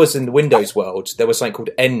 When I was in the Windows world, there was something called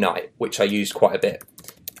Ninite, which I used quite a bit.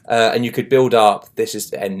 And you could build up, this is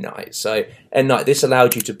the Ninite. So Ninite, this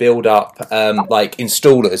allowed you to build up like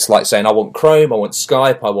installers, like saying, I want Chrome, I want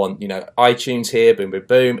Skype, I want iTunes here, boom, boom,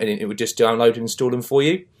 boom, and it would just download and install them for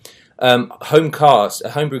you.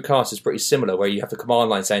 Homebrewcast is pretty similar, where you have the command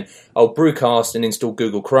line saying, Brewcast and install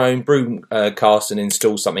Google Chrome, Brewcast and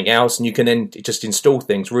install something else, and you can then just install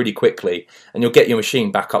things really quickly, and you'll get your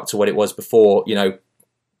machine back up to what it was before,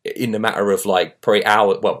 in the matter of probably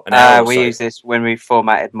an hour. We used this when we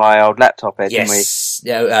formatted my old laptop, didn't we?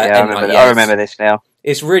 I remember this now.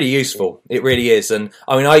 It's really useful. It really is. And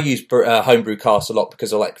I mean, I use Homebrewcast a lot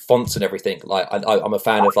because I like fonts and everything. Like I'm a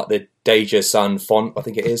fan of the Deja Sans font, I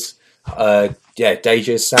think it is.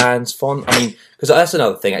 Deja Sans font. I mean, because that's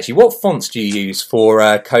another thing actually. What fonts do you use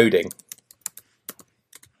for coding?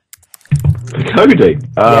 Coding?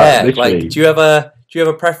 Do you have a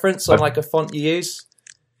preference on a font you use?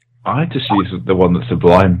 I just use the one that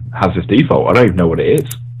Sublime has as default. I don't even know what it is.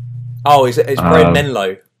 Oh, it's Brian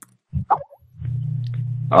Menlo.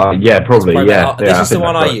 Probably. This is the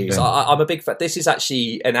one I use. Yeah. I'm a big fan. This is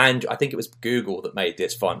actually an Android. I think it was Google that made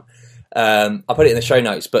this font. I put it in the show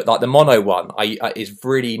notes, but the mono one is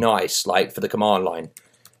really nice, for the command line.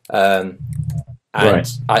 I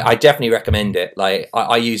definitely recommend it.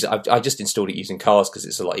 I use it. I just installed it using Cars because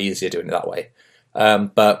it's a lot easier doing it that way.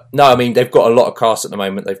 But no, I mean, they've got a lot of casts at the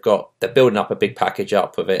moment. They're building up a big package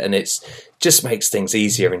up of it, and it's just makes things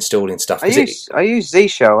easier installing stuff. I use Z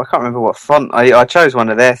Show. I can't remember what font. I chose one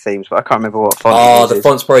of their themes, but I can't remember what font. Oh, the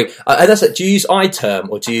font's probably. Do you use iTerm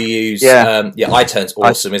or do you use? iTerm's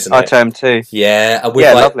awesome, isn't it? iTerm too. Yeah,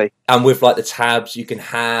 lovely. And with the tabs you can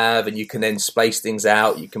have, and you can then space things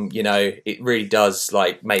out. You can, it really does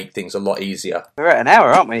make things a lot easier. We're at an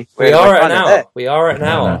hour, aren't we? We are at an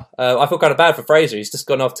hour. I feel kind of bad for Fraser. He's just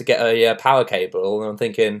gone off to get a power cable, and I'm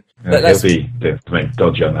thinking he'll be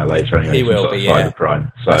dodgy on that later anyway. He will be,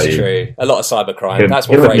 cybercrime. So that's true. A lot of cybercrime. That's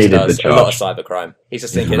what Fraser does. A lot of cybercrime. He's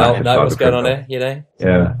just thinking, what's going on here?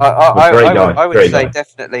 Yeah. I would say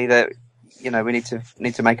definitely that we need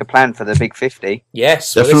to make a plan for the Big 50.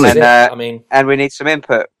 Yes, definitely. And we need some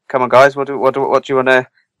input. Come on, guys. What do you want to?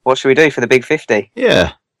 What should we do for the Big 50?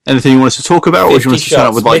 Yeah. Anything you want us to talk about, or do you want us to turn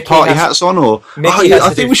up with party hats on? Or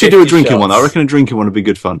I think we should do a drinking one. I reckon a drinking one would be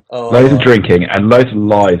good fun. Loads of drinking and loads of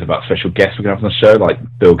lies about special guests we're going to have on the show, like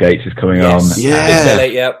Bill Gates is coming on.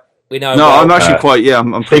 Yeah, we know. No, I'm actually quite. Yeah,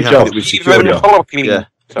 I'm pretty happy that we've secured you.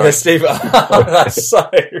 Yeah, Steve. That's so.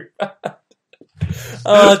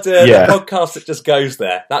 Oh dear, the podcast that just goes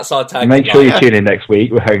there. That's our tag. Make sure you tune in next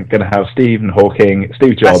week. We're going to have Stephen Hawking,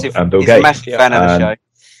 Steve Jobs, and Bill Gates. He's a massive fan of the show.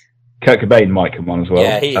 Kurt Cobain might come on as well.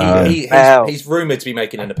 Yeah, he's rumoured to be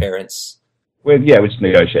making an appearance. We're just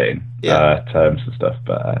negotiating terms and stuff.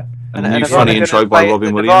 But and a new funny intro by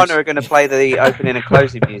Robin Williams. Nirvana are going to play the opening and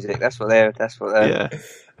closing music. That's what they're. Yeah.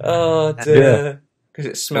 Oh dear, because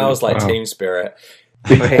it smells like Team Spirit.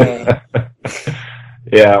 Well,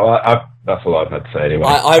 That's all I've had to say anyway.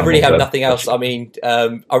 I really have nothing else. I mean,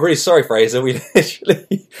 I'm really sorry, Fraser. We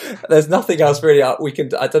literally, there's nothing else really we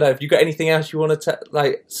can. I don't know. Have you got anything else you want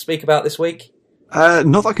to speak about this week?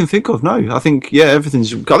 Not that I can think of. No, I think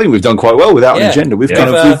everything's. I think we've done quite well without an agenda. We've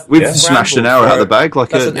we've smashed an hour out of the bag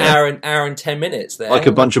like an hour and 10 minutes there, like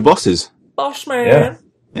a bunch of bosses. Boss man.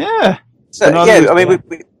 Yeah. So I mean,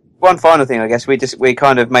 we one final thing, I guess we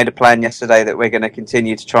kind of made a plan yesterday that we're going to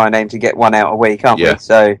continue to try and aim to get one out a week, aren't we?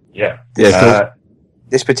 So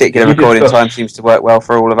this particular recording time seems to work well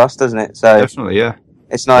for all of us, doesn't it? So definitely, yeah.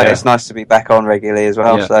 It's nice. Yeah. It's nice to be back on regularly as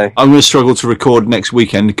well. Yeah. So I'm going to struggle to record next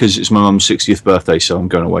weekend because it's my mum's 60th birthday, so I'm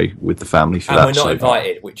going away with the family for that. And we're not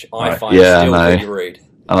invited, which I find still really rude.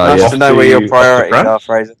 Nice to know where your priorities are,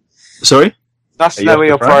 Fraser. Sorry? Nice to know where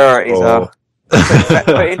your priorities are.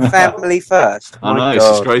 Put in family first. I know, it's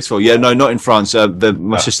disgraceful. Yeah, no, not in France.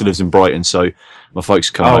 My sister lives in Brighton, so my folks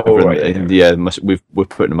come over, we're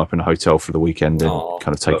putting them up in a hotel for the weekend and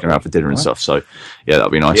kind of taking her out for dinner and stuff. So, yeah, that'll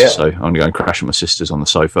be nice. Yeah. So I'm going to go and crash at my sister's on the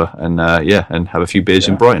sofa and and have a few beers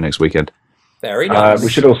in Brighton next weekend. Very nice. We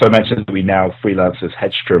should also mention that we now freelance as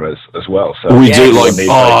hedge trimmers as well. So we do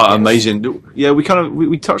amazing. Yeah, we kind of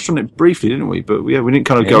we touched on it briefly, didn't we? But we didn't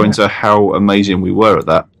kind of go into how amazing we were at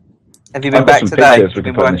that. Have you been back today? You've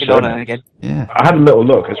been working on it again? Yeah. I had a little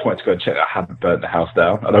look. I just wanted to go and check that I hadn't burnt the house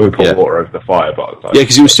down. I know we put water over the fire, but I was like,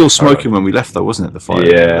 because it was still smoking when we left, though, wasn't it? The fire.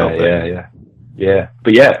 Yeah.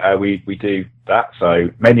 But we do that. So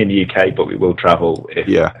mainly in the UK, but we will travel if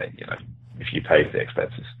if you pay for the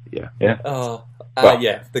expenses. Yeah. Oh,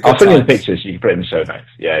 The I'll send you the pictures. You can put it in the show notes.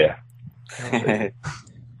 Yeah.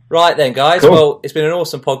 Right then, guys. Cool. Well, it's been an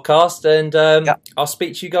awesome podcast, and I'll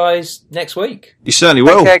speak to you guys next week. You certainly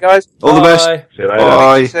will. Take care, guys. All the best. See you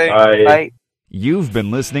later. Bye. Bye. You've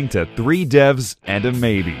been listening to 3 Devs and a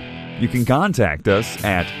Maybe. You can contact us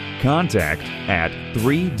at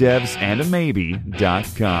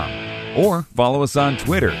contact@3devsandamaybe.com or follow us on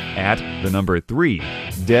Twitter at 3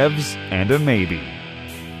 Devs and a Maybe.